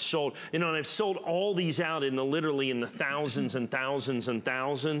 2,200 sold. You know, and I've sold all these out in literally in the thousands and thousands and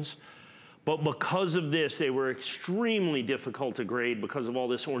thousands. But because of this, they were extremely difficult to grade because of all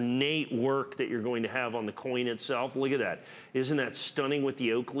this ornate work that you're going to have on the coin itself. Look at that. Isn't that stunning with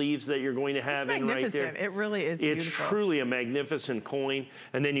the oak leaves that you're going to have in right there? Magnificent. It really is beautiful. It's truly a magnificent coin.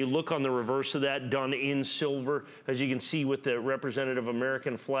 And then you look on the reverse of that, done in silver, as you can see with the representative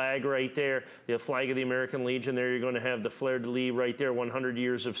American flag right there, the flag of the American Legion there. You're going to have the fleur-de-lis right there, 100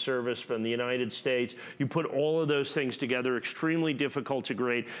 years of service from the United States. You put all of those things together, extremely difficult to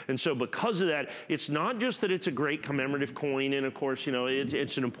grade. And so because of that, it's not just that it's a great commemorative coin, and of course, you know,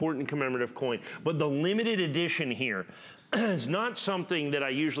 it's an important commemorative coin, but the limited edition here is not something that I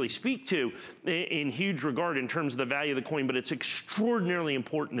usually speak to in huge regard in terms of the value of the coin, but it's extraordinarily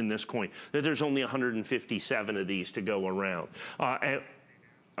important in this coin that there's only 157 of these to go around.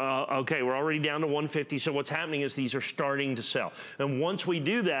 Okay, we're already down to 150, so what's happening is these are starting to sell. And once we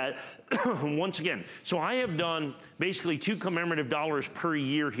do that, once again, so I have done basically 2 commemorative dollars per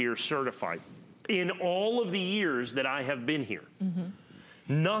year here certified. In all of the years that I have been here,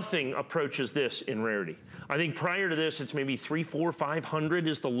 nothing approaches this in rarity. I think prior to this, it's maybe 300, 400, 500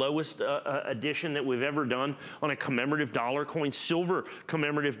 is the lowest edition that we've ever done on a commemorative dollar coin, silver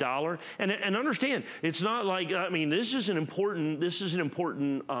commemorative dollar. And understand, it's not like, I mean, this is an important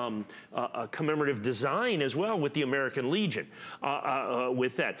commemorative design as well with the American Legion.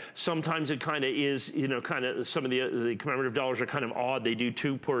 With that, sometimes it kind of is, you know, kind of some of the commemorative dollars are kind of odd. They do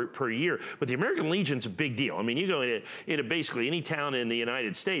 2 per year, but the American Legion's a big deal. I mean, you go into basically any town in the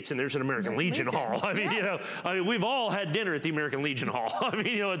United States, and there's an American Legion Hall. I mean, you know. I mean, we've all had dinner at the American Legion Hall. I mean,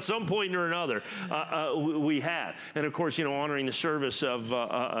 you know, at some point or another, we have. And of course, you know, honoring the service of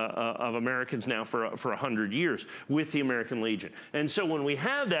Americans now for 100 years with the American Legion. And so when we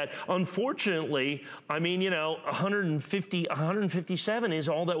have that, unfortunately, I mean, you know, 157 is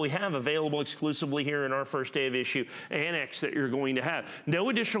all that we have available exclusively here in our first day of issue annex that you're going to have.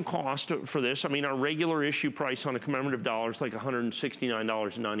 No additional cost for this. I mean, our regular issue price on a commemorative dollar is like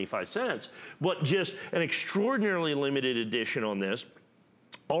 $169.95, but just an extraordinarily limited edition on this.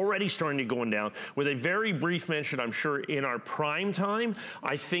 already starting to go down with a very brief mention, I'm sure, in our prime time.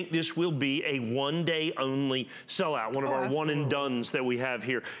 I think this will be a one-day only sellout, one of our one and dones that we have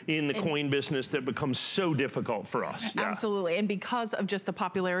here in the coin business that becomes so difficult for us. Yeah. Absolutely, and because of just the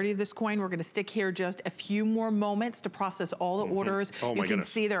popularity of this coin, we're gonna stick here just a few more moments to process all the orders. You can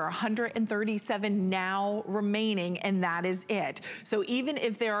see there are 137 now remaining, and that is it. So even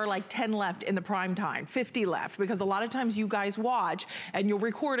if there are like 10 left in the prime time, 50 left, because a lot of times you guys watch and you'll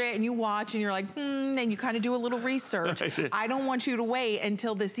record it and you watch and you're like, and you kind of do a little research. I don't want you to wait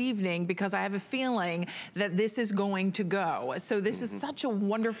until this evening because I have a feeling that this is going to go. So this is such a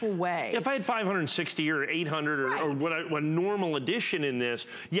wonderful way. If I had 560 or 800 or what normal edition in this,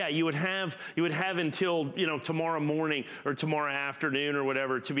 yeah, you would have until, you know, tomorrow morning or tomorrow afternoon or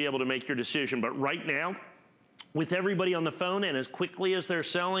whatever to be able to make your decision. But right now, with everybody on the phone and as quickly as they're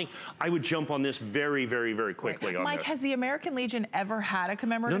selling, I would jump on this very, very, very quickly. Mike, has the American Legion ever had a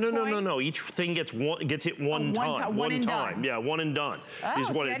commemorative coin? No. Each thing gets it one time. One time. Yeah, one and done is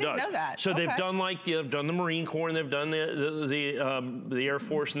what it does. I didn't know that. So they've done they've done the Marine Corps, and they've done the Air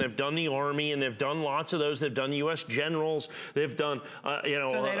Force, and they've done the Army, and they've done lots of those. They've done U.S. generals. They've done, you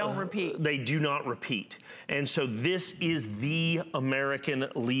know. So they don't repeat. They do not repeat. And so this is the American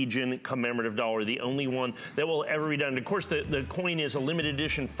Legion commemorative dollar, the only one that will ever be done. And of course, the coin is a limited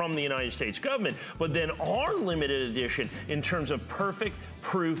edition from the United States government, but then our limited edition in terms of perfect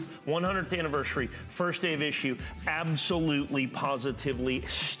proof, 100th anniversary, first day of issue, absolutely, positively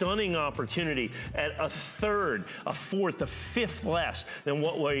stunning opportunity at a third, a fourth, a fifth less than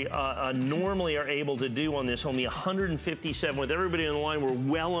what we normally are able to do on this. Only 157. With everybody on the line,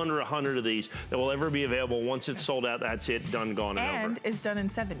 we're well under 100 of these that will ever be available. Once it's sold out, that's it, done, gone, and over. It's done in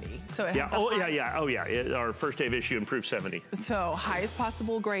 70. So it has our first day of issue improved 70. So highest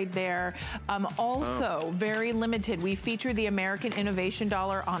possible grade there. Also, very limited. We featured the American Innovation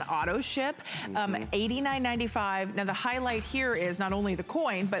Dollar on auto ship, $89.95. Now the highlight here is not only the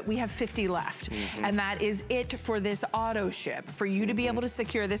coin, but we have 50 left. And that is it for this auto ship. For you to be able to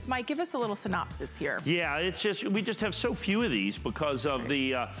secure this, Mike, give us a little synopsis here. Yeah, it's just, we just have so few of these because of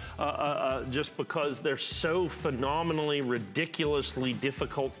the, just because they're so phenomenally, ridiculously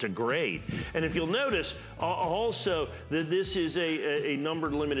difficult to grade. And if you'll notice, also, that this is a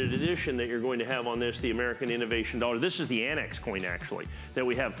numbered limited edition that you're going to have on this, the American Innovation Dollar. This is the Annex coin, actually, that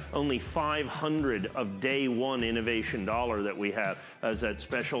we have only 500 of day one Innovation Dollar that we have as that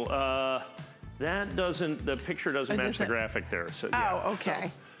special. That doesn't, the picture doesn't match the graphic there. So, yeah,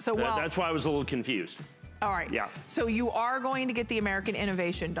 okay. So that's why I was a little confused. All right. Yeah. So you are going to get the American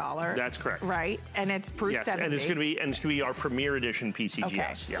Innovation Dollar. That's correct. Right? And it's proof 70. And it's going to be our premier edition PCGS.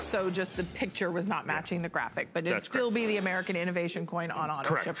 Okay. Yeah. So just the picture was not matching the graphic, but it'd still be the American Innovation coin on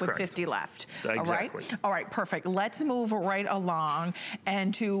auto ship with 50 left. Exactly. All right, perfect. Let's move right along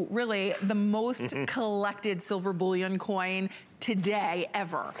and to really the most collected silver bullion coin today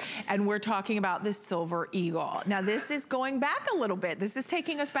ever. And we're talking about the Silver Eagle. Now this is going back a little bit. This is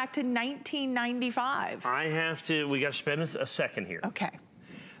taking us back to 1995. We got to spend a second here. Okay.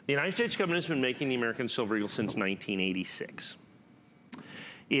 The United States government has been making the American Silver Eagle since 1986.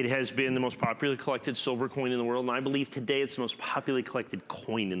 It has been the most popularly collected silver coin in the world, and I believe today it's the most popularly collected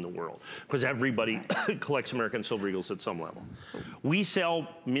coin in the world because everybody collects American Silver Eagles at some level. We sell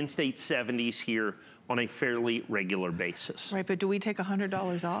mint state 70s here on a fairly regular basis. Right, but do we take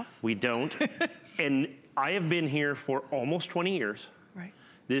 $100 off? We don't. And I have been here for almost 20 years. Right.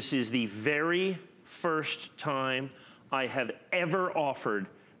 This is the very first time I have ever offered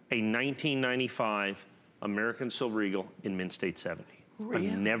a 1995 American Silver Eagle in mint state 70. Really?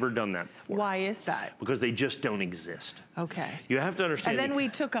 I've never done that before. Why is that? Because they just don't exist. Okay. You have to understand. And then we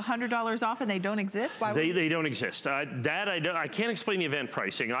took $100 off and they don't exist? Why? They don't exist. I can't explain the event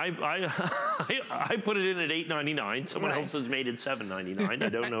pricing. I put it in at $8.99. Someone else has made it $7.99. I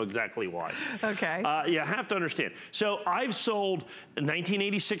don't know exactly why. Okay. You have to understand. So I've sold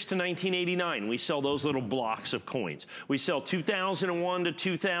 1986 to 1989. We sell those little blocks of coins. We sell 2001 to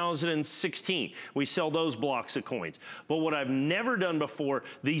 2016. We sell those blocks of coins. But what I've never done before,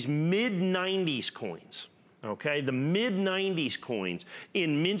 these mid-90s coins. Okay, the mid-90s coins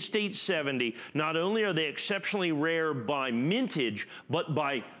in mint state 70, not only are they exceptionally rare by mintage, but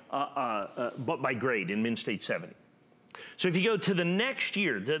by grade in mint state 70. So if you go to the next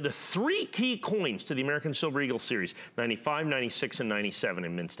year, the three key coins to the American Silver Eagle series, 95, 96, and 97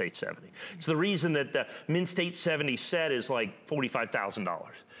 in mint state 70. It's the reason that the mint state 70 set is like $45,000.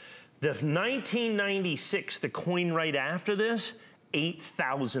 The 1996, the coin right after this,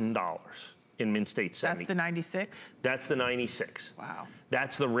 $8,000 in Mint State 70. That's the 96? That's the 96. Wow.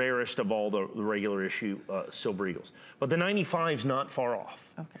 That's the rarest of all the regular issue Silver Eagles. But the 95's not far off.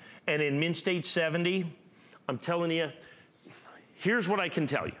 Okay. And in Mint State 70, I'm telling you, here's what I can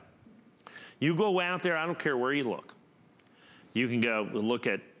tell you. You go out there, I don't care where you look. You can go look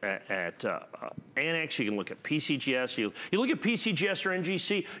at Annex, you can look at PCGS. You look at PCGS or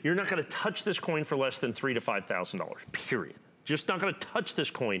NGC, you're not gonna touch this coin for less than $3,000 to $5,000, period. Just not gonna touch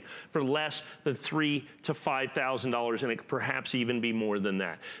this coin for less than $3,000 to $5,000, and it could perhaps even be more than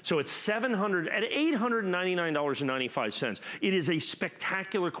that. So it's $899.95. It is a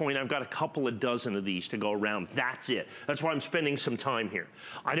spectacular coin. I've got a couple of dozen of these to go around. That's it. That's why I'm spending some time here.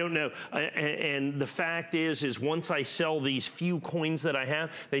 I don't know, and the fact is once I sell these few coins that I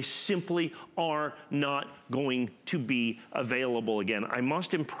have, they simply are not going to be available again. I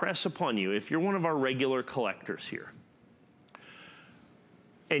must impress upon you, if you're one of our regular collectors here,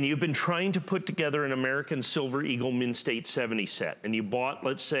 and you've been trying to put together an American Silver Eagle Mint State 70 set, and you bought,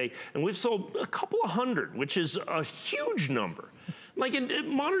 let's say, and we've sold a couple of hundred, which is a huge number. Like in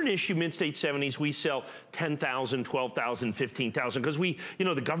modern issue Mint State 70s, we sell 10,000, 12,000, 15,000, because we, you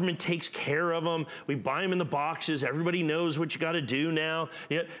know, the government takes care of them. We buy them in the boxes. Everybody knows what you got to do now.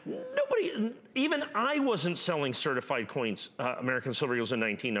 Yeah, nobody, even I wasn't selling certified coins, American Silver Eagles in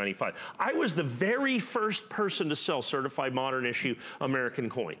 1995. I was the very first person to sell certified modern issue American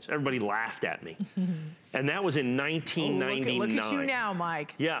coins. Everybody laughed at me. And that was in 1999. Look at you now,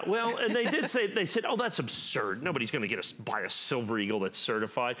 Mike. Yeah, well, and they did say, they said, oh, that's absurd. Nobody's going to buy a Silver Eagle that's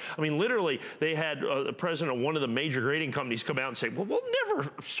certified. I mean, literally, they had the president of one of the major grading companies come out and say, well, we'll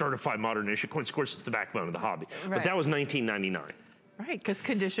never certify modern issue coins. Of course, it's the backbone of the hobby. Right. But that was 1999. Right, because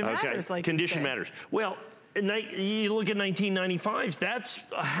condition matters, like condition matters. Well, you look at 1995s, that's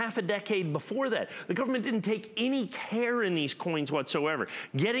a half a decade before that. The government didn't take any care in these coins whatsoever.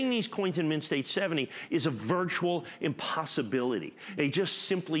 Getting these coins in Mint State 70 is a virtual impossibility. They just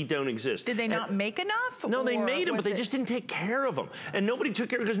simply don't exist. Did they not make enough? No, they made them, but they just didn't take care of them. And nobody took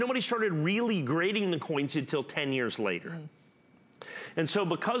care, because nobody started really grading the coins until 10 years later. And so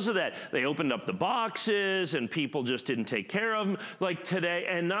because of that, they opened up the boxes and people just didn't take care of them like today.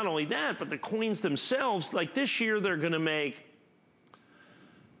 And not only that, but the coins themselves, like this year, they're going to make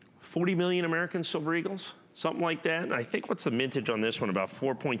 40 million American Silver Eagles. Something like that. And I think what's the mintage on this one? About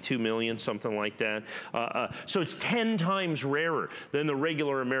 4.2 million, something like that. So it's 10 times rarer than the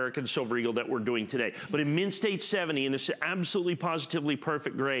regular American Silver Eagle that we're doing today. But in Mint State 70, in this absolutely positively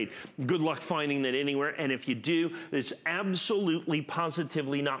perfect grade, good luck finding that anywhere. And if you do, it's absolutely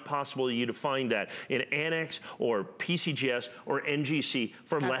positively not possible for you to find that in Annex or PCGS or NGC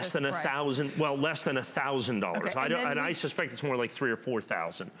for less than $1,000. Well, less than $1,000. Okay, I suspect it's more like $3,000 or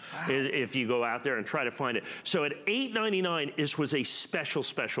 $4,000 if you go out there and try to find it. So at $899, this was a special,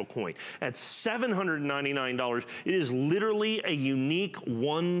 special coin. At $799, it is literally a unique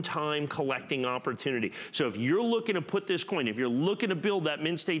one-time collecting opportunity. So if you're looking to put this coin, if you're looking to build that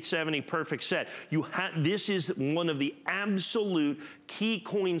Mint State 70 perfect set, this is one of the absolute key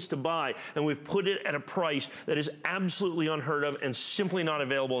coins to buy, and we've put it at a price that is absolutely unheard of and simply not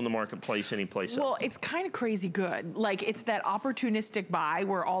available in the marketplace anyplace else. Well, it's kind of crazy good. Like, it's that opportunistic buy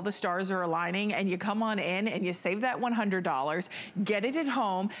where all the stars are aligning and you come on in and you save that $100, get it at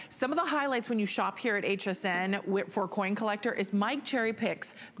home. Some of the highlights when you shop here at HSN for Coin Collector is Mike cherry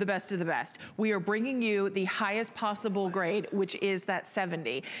picks the best of the best. We are bringing you the highest possible grade, which is that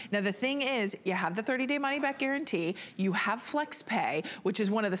 70. Now, the thing is, you have the 30-day money-back guarantee. You have Flex Pay, which is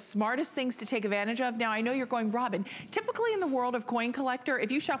one of the smartest things to take advantage of. Now, I know you're going, Robin, typically in the world of Coin Collector,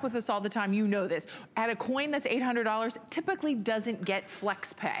 if you shop with us all the time, you know this. At a coin that's $800, typically doesn't get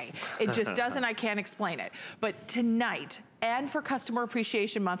Flex Pay. It just doesn't. I can't explain it. But tonight, and for Customer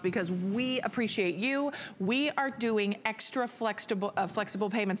Appreciation Month, because we appreciate you, we are doing extra flexible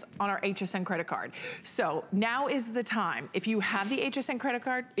payments on our HSN credit card. So now is the time. If you have the HSN credit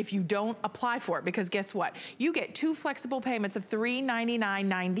card, if you don't, apply for it, because guess what? You get 2 flexible payments of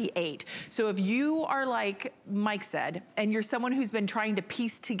 $399.98. So if you are like Mike said, and you're someone who's been trying to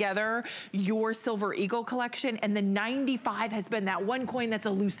piece together your Silver Eagle collection, and the 95 has been that one coin that's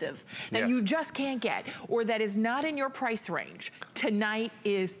elusive, that you just can't get, or that is not in your price range, tonight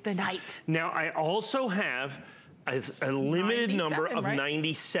is the night. Now, I also have a limited number of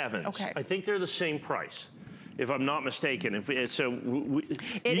 97s. Okay. I think they're the same price, if I'm not mistaken. You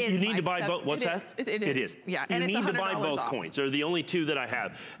need to buy both. What's that? It is. Yeah, and it's you need to buy both off. coins. They're the only 2 that I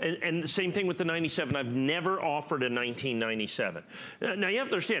have. And the same thing with the 97. I've never offered a 1997. Now, you have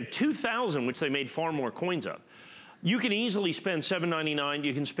to understand, 2000, which they made far more coins of, You can easily spend $799.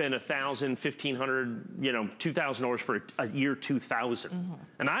 You can spend $1,000, $1,500, you know, $2,000 for a year 2000.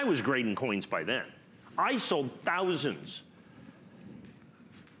 And I was grading coins by then. I sold thousands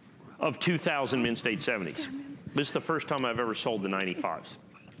of 2000 Mint State 70s. This is the first time I've ever sold the 95s.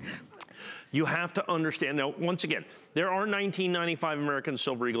 You have to understand, now, once again, there are 1995 American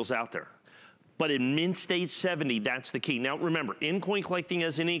Silver Eagles out there. But in Mint State 70, that's the key. Now, remember, in coin collecting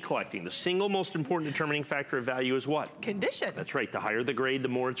as in e-collecting, the single most important determining factor of value is what? Condition. That's right. The higher the grade, the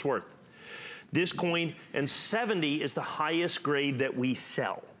more it's worth. This coin, and 70 is the highest grade that we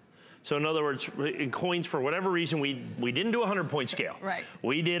sell. So in other words, in coins, for whatever reason, we didn't do a 100-point scale. Right.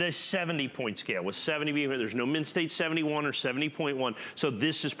 We did a 70-point scale with 70 being, there's no Mint State 71 or 70.1, so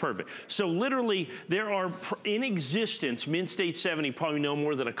this is perfect. So literally, there are, in existence, Mint State 70, probably no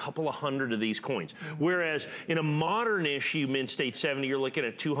more than a couple of hundred of these coins. Whereas in a modern issue Mint State 70, you're looking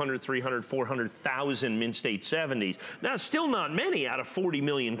at 200, 300, 400,000 Mint State 70s. Now, still not many out of 40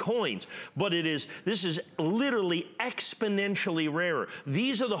 million coins, but this is literally exponentially rarer.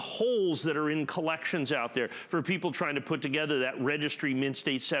 These are the whole that are in collections out there for people trying to put together that registry Mint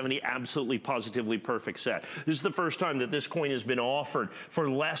State 70 absolutely positively perfect set. This is the first time that this coin has been offered for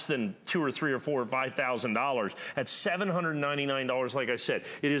less than $2,000 or $3,000 or $4,000 or $5,000 at $799. Like I said,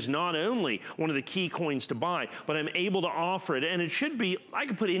 it is not only one of the key coins to buy, but I'm able to offer it, and it should be, I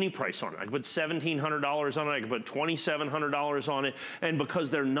could put any price on it. I could put $1,700 on it, I could put $2,700 on it, and because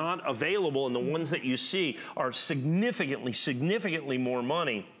they're not available and the ones that you see are significantly more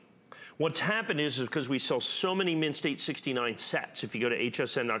money, what's happened is because we sell so many Mint State 69 sets. If you go to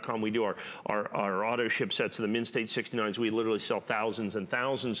hsn.com, we do our auto ship sets of the Mint State 69s. We literally sell thousands and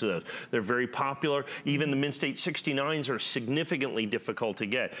thousands of those. They're very popular. Even the Mint State 69s are significantly difficult to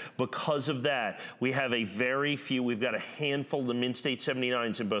get. Because of that, we have a very few. We've got a handful of the Mint State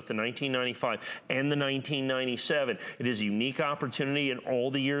 79s in both the 1995 and the 1997. It is a unique opportunity in all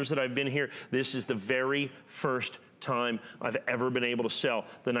the years that I've been here. This is the very first time I've ever been able to sell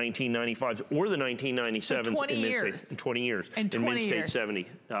the 1995s or the 1997s so 20 in years. In 20 years. In 20 in Mint State years. 70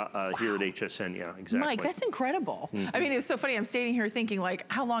 here at HSN. Yeah, exactly. Mike, that's incredible. I mean, it was so funny. I'm standing here thinking, like,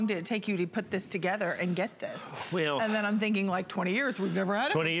 how long did it take you to put this together and get this? Well, and then I'm thinking, like, 20 years. We've never had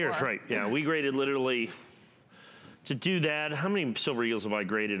it 20 before. years, right. Yeah, we graded literally. To do that, how many Silver Eagles have I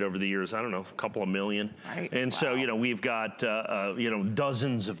graded over the years? I don't know, a couple of million. Right. And so, you know, we've got, you know,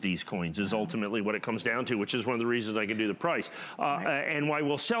 dozens of these coins is ultimately what it comes down to, which is one of the reasons I can do the price. And why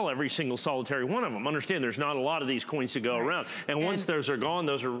we'll sell every single solitary one of them. Understand there's not a lot of these coins to go around. And once those are gone,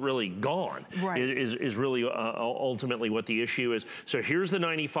 those are really gone, is really ultimately what the issue is. So here's the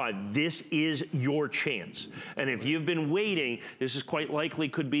 95. This is your chance. And if you've been waiting, this is quite likely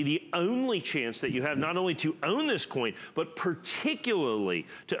could be the only chance that you have not only to own this coin, but particularly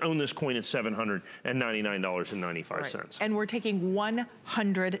to own this coin at $799.95. And we're taking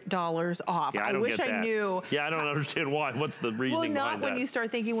 $100 off. Yeah, I wish I knew. Yeah, I don't understand why. What's the reasoning behind that? Well, not when you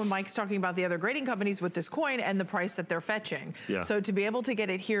start thinking when Mike's talking about the other grading companies with this coin and the price that they're fetching. Yeah. So to be able to get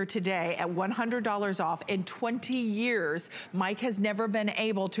it here today at $100 off in 20 years, Mike has never been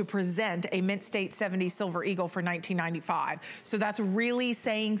able to present a Mint State 70 Silver Eagle for $19.95. So that's really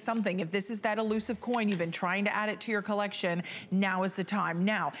saying something. If this is that elusive coin, you've been trying to add it to your collection, now is the time.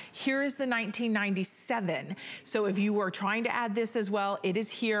 Now, here is the 1997. So if you are trying to add this as well, it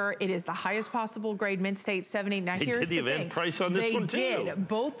is here. It is the highest possible grade Mint State 70. Now here's the event thing. price on this one too. They did.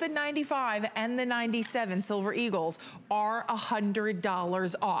 Both the 95 and the 97 Silver Eagles are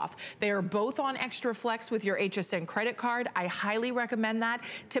 $100 off. They are both on Extra Flex with your HSN credit card. I highly recommend that.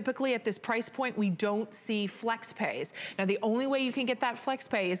 Typically at this price point, we don't see Flex Pays. Now the only way you can get that Flex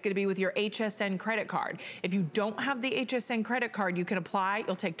Pay is going to be with your HSN credit card. If you don't have the HSN credit card, you can apply.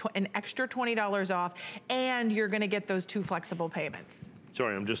 You'll take an extra $20 off, and you're going to get those 2 flexible payments.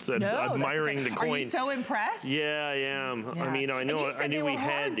 Sorry, I'm just admiring the coin. Are you so impressed? Yeah, I am. Yeah. I mean, I knew we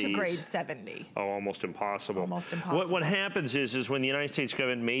had these. To grade 70. Oh, almost impossible. Almost impossible. What happens is when the United States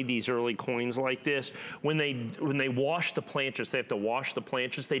government made these early coins like this, when they wash the planches, they have to wash the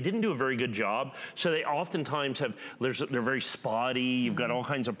planches. They didn't do a very good job, so they oftentimes have. They're very spotty. You've got all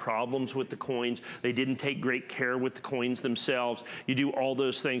kinds of problems with the coins. They didn't take great care with the coins themselves. You do all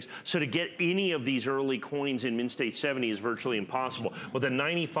those things. So to get any of these early coins in Mint State 70 is virtually impossible. But but the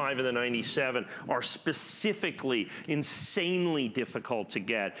 95 and the 97 are specifically insanely difficult to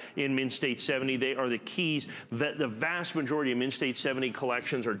get in Mint State 70. They are the keys that the vast majority of Mint State 70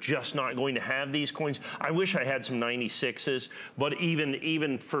 collections are just not going to have these coins. I wish I had some 96s, but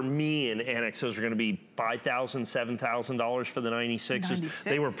even for me in Annex, those are going to be $5,000, $7,000 for the 96s. 96.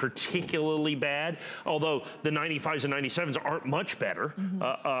 They were particularly bad, although the 95s and 97s aren't much better.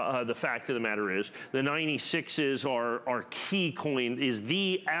 The fact of the matter is, the 96s are key coin, is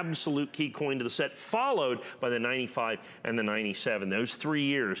the absolute key coin to the set, followed by the 95 and the 97. Those 3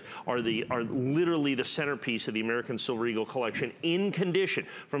 years are literally the centerpiece of the American Silver Eagle collection in condition,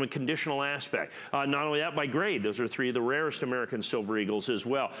 from a conditional aspect. Not only that, by grade, those are 3 of the rarest American Silver Eagles as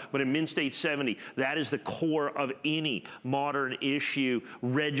well. But in Mint State 70, that is the core of any modern issue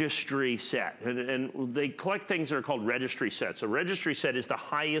registry set. And they collect things that are called registry sets. A registry set is the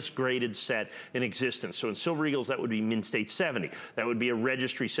highest graded set in existence. So in Silver Eagles, that would be Mint State 70. That would be a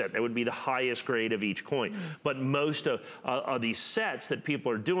registry set. That would be the highest grade of each coin. But most of these sets that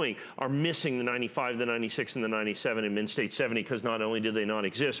people are doing are missing the 95, the 96, and the 97 in Mint State 70, because not only do they not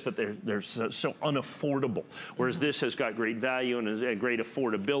exist, but they're so unaffordable. Whereas this has got great value and a great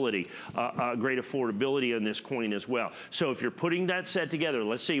affordability, in this coin as well. So if you're putting that set together,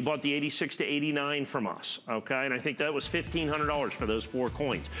 let's say you bought the 86 to 89 from us, okay? And I think that was $1,500 for those 4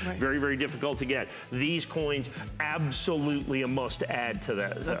 coins. Right. Very, very difficult to get. These coins, absolutely a must add to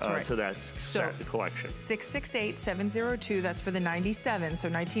that, to that set collection. 668-702, that's for the 97. So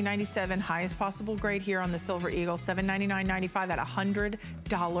 1997, highest possible grade here on the Silver Eagle, $799.95 at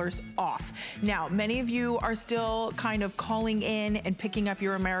 $100 off. Now, many of you are still kind of calling in and picking up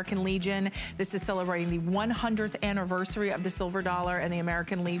your American Legion. This is celebrating the 100th anniversary of the silver dollar and the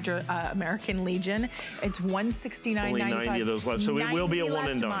American Legion. It's $169.95. Only 90 of those left, so it will be a one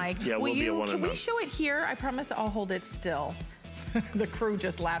and done. Mike. Yeah, it will be a one and done. Can we show it here? I promise I'll hold it still. The crew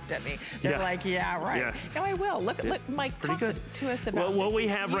just laughed at me. They're like, yeah, right. Yeah. No, I will. Look, Mike, talk to us about what we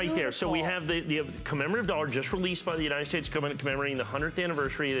have right there. So we have the commemorative dollar just released by the United States commemorating the 100th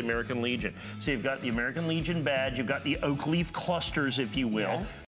anniversary of the American Legion. So you've got the American Legion badge, you've got the oak leaf clusters, if you will. Yes.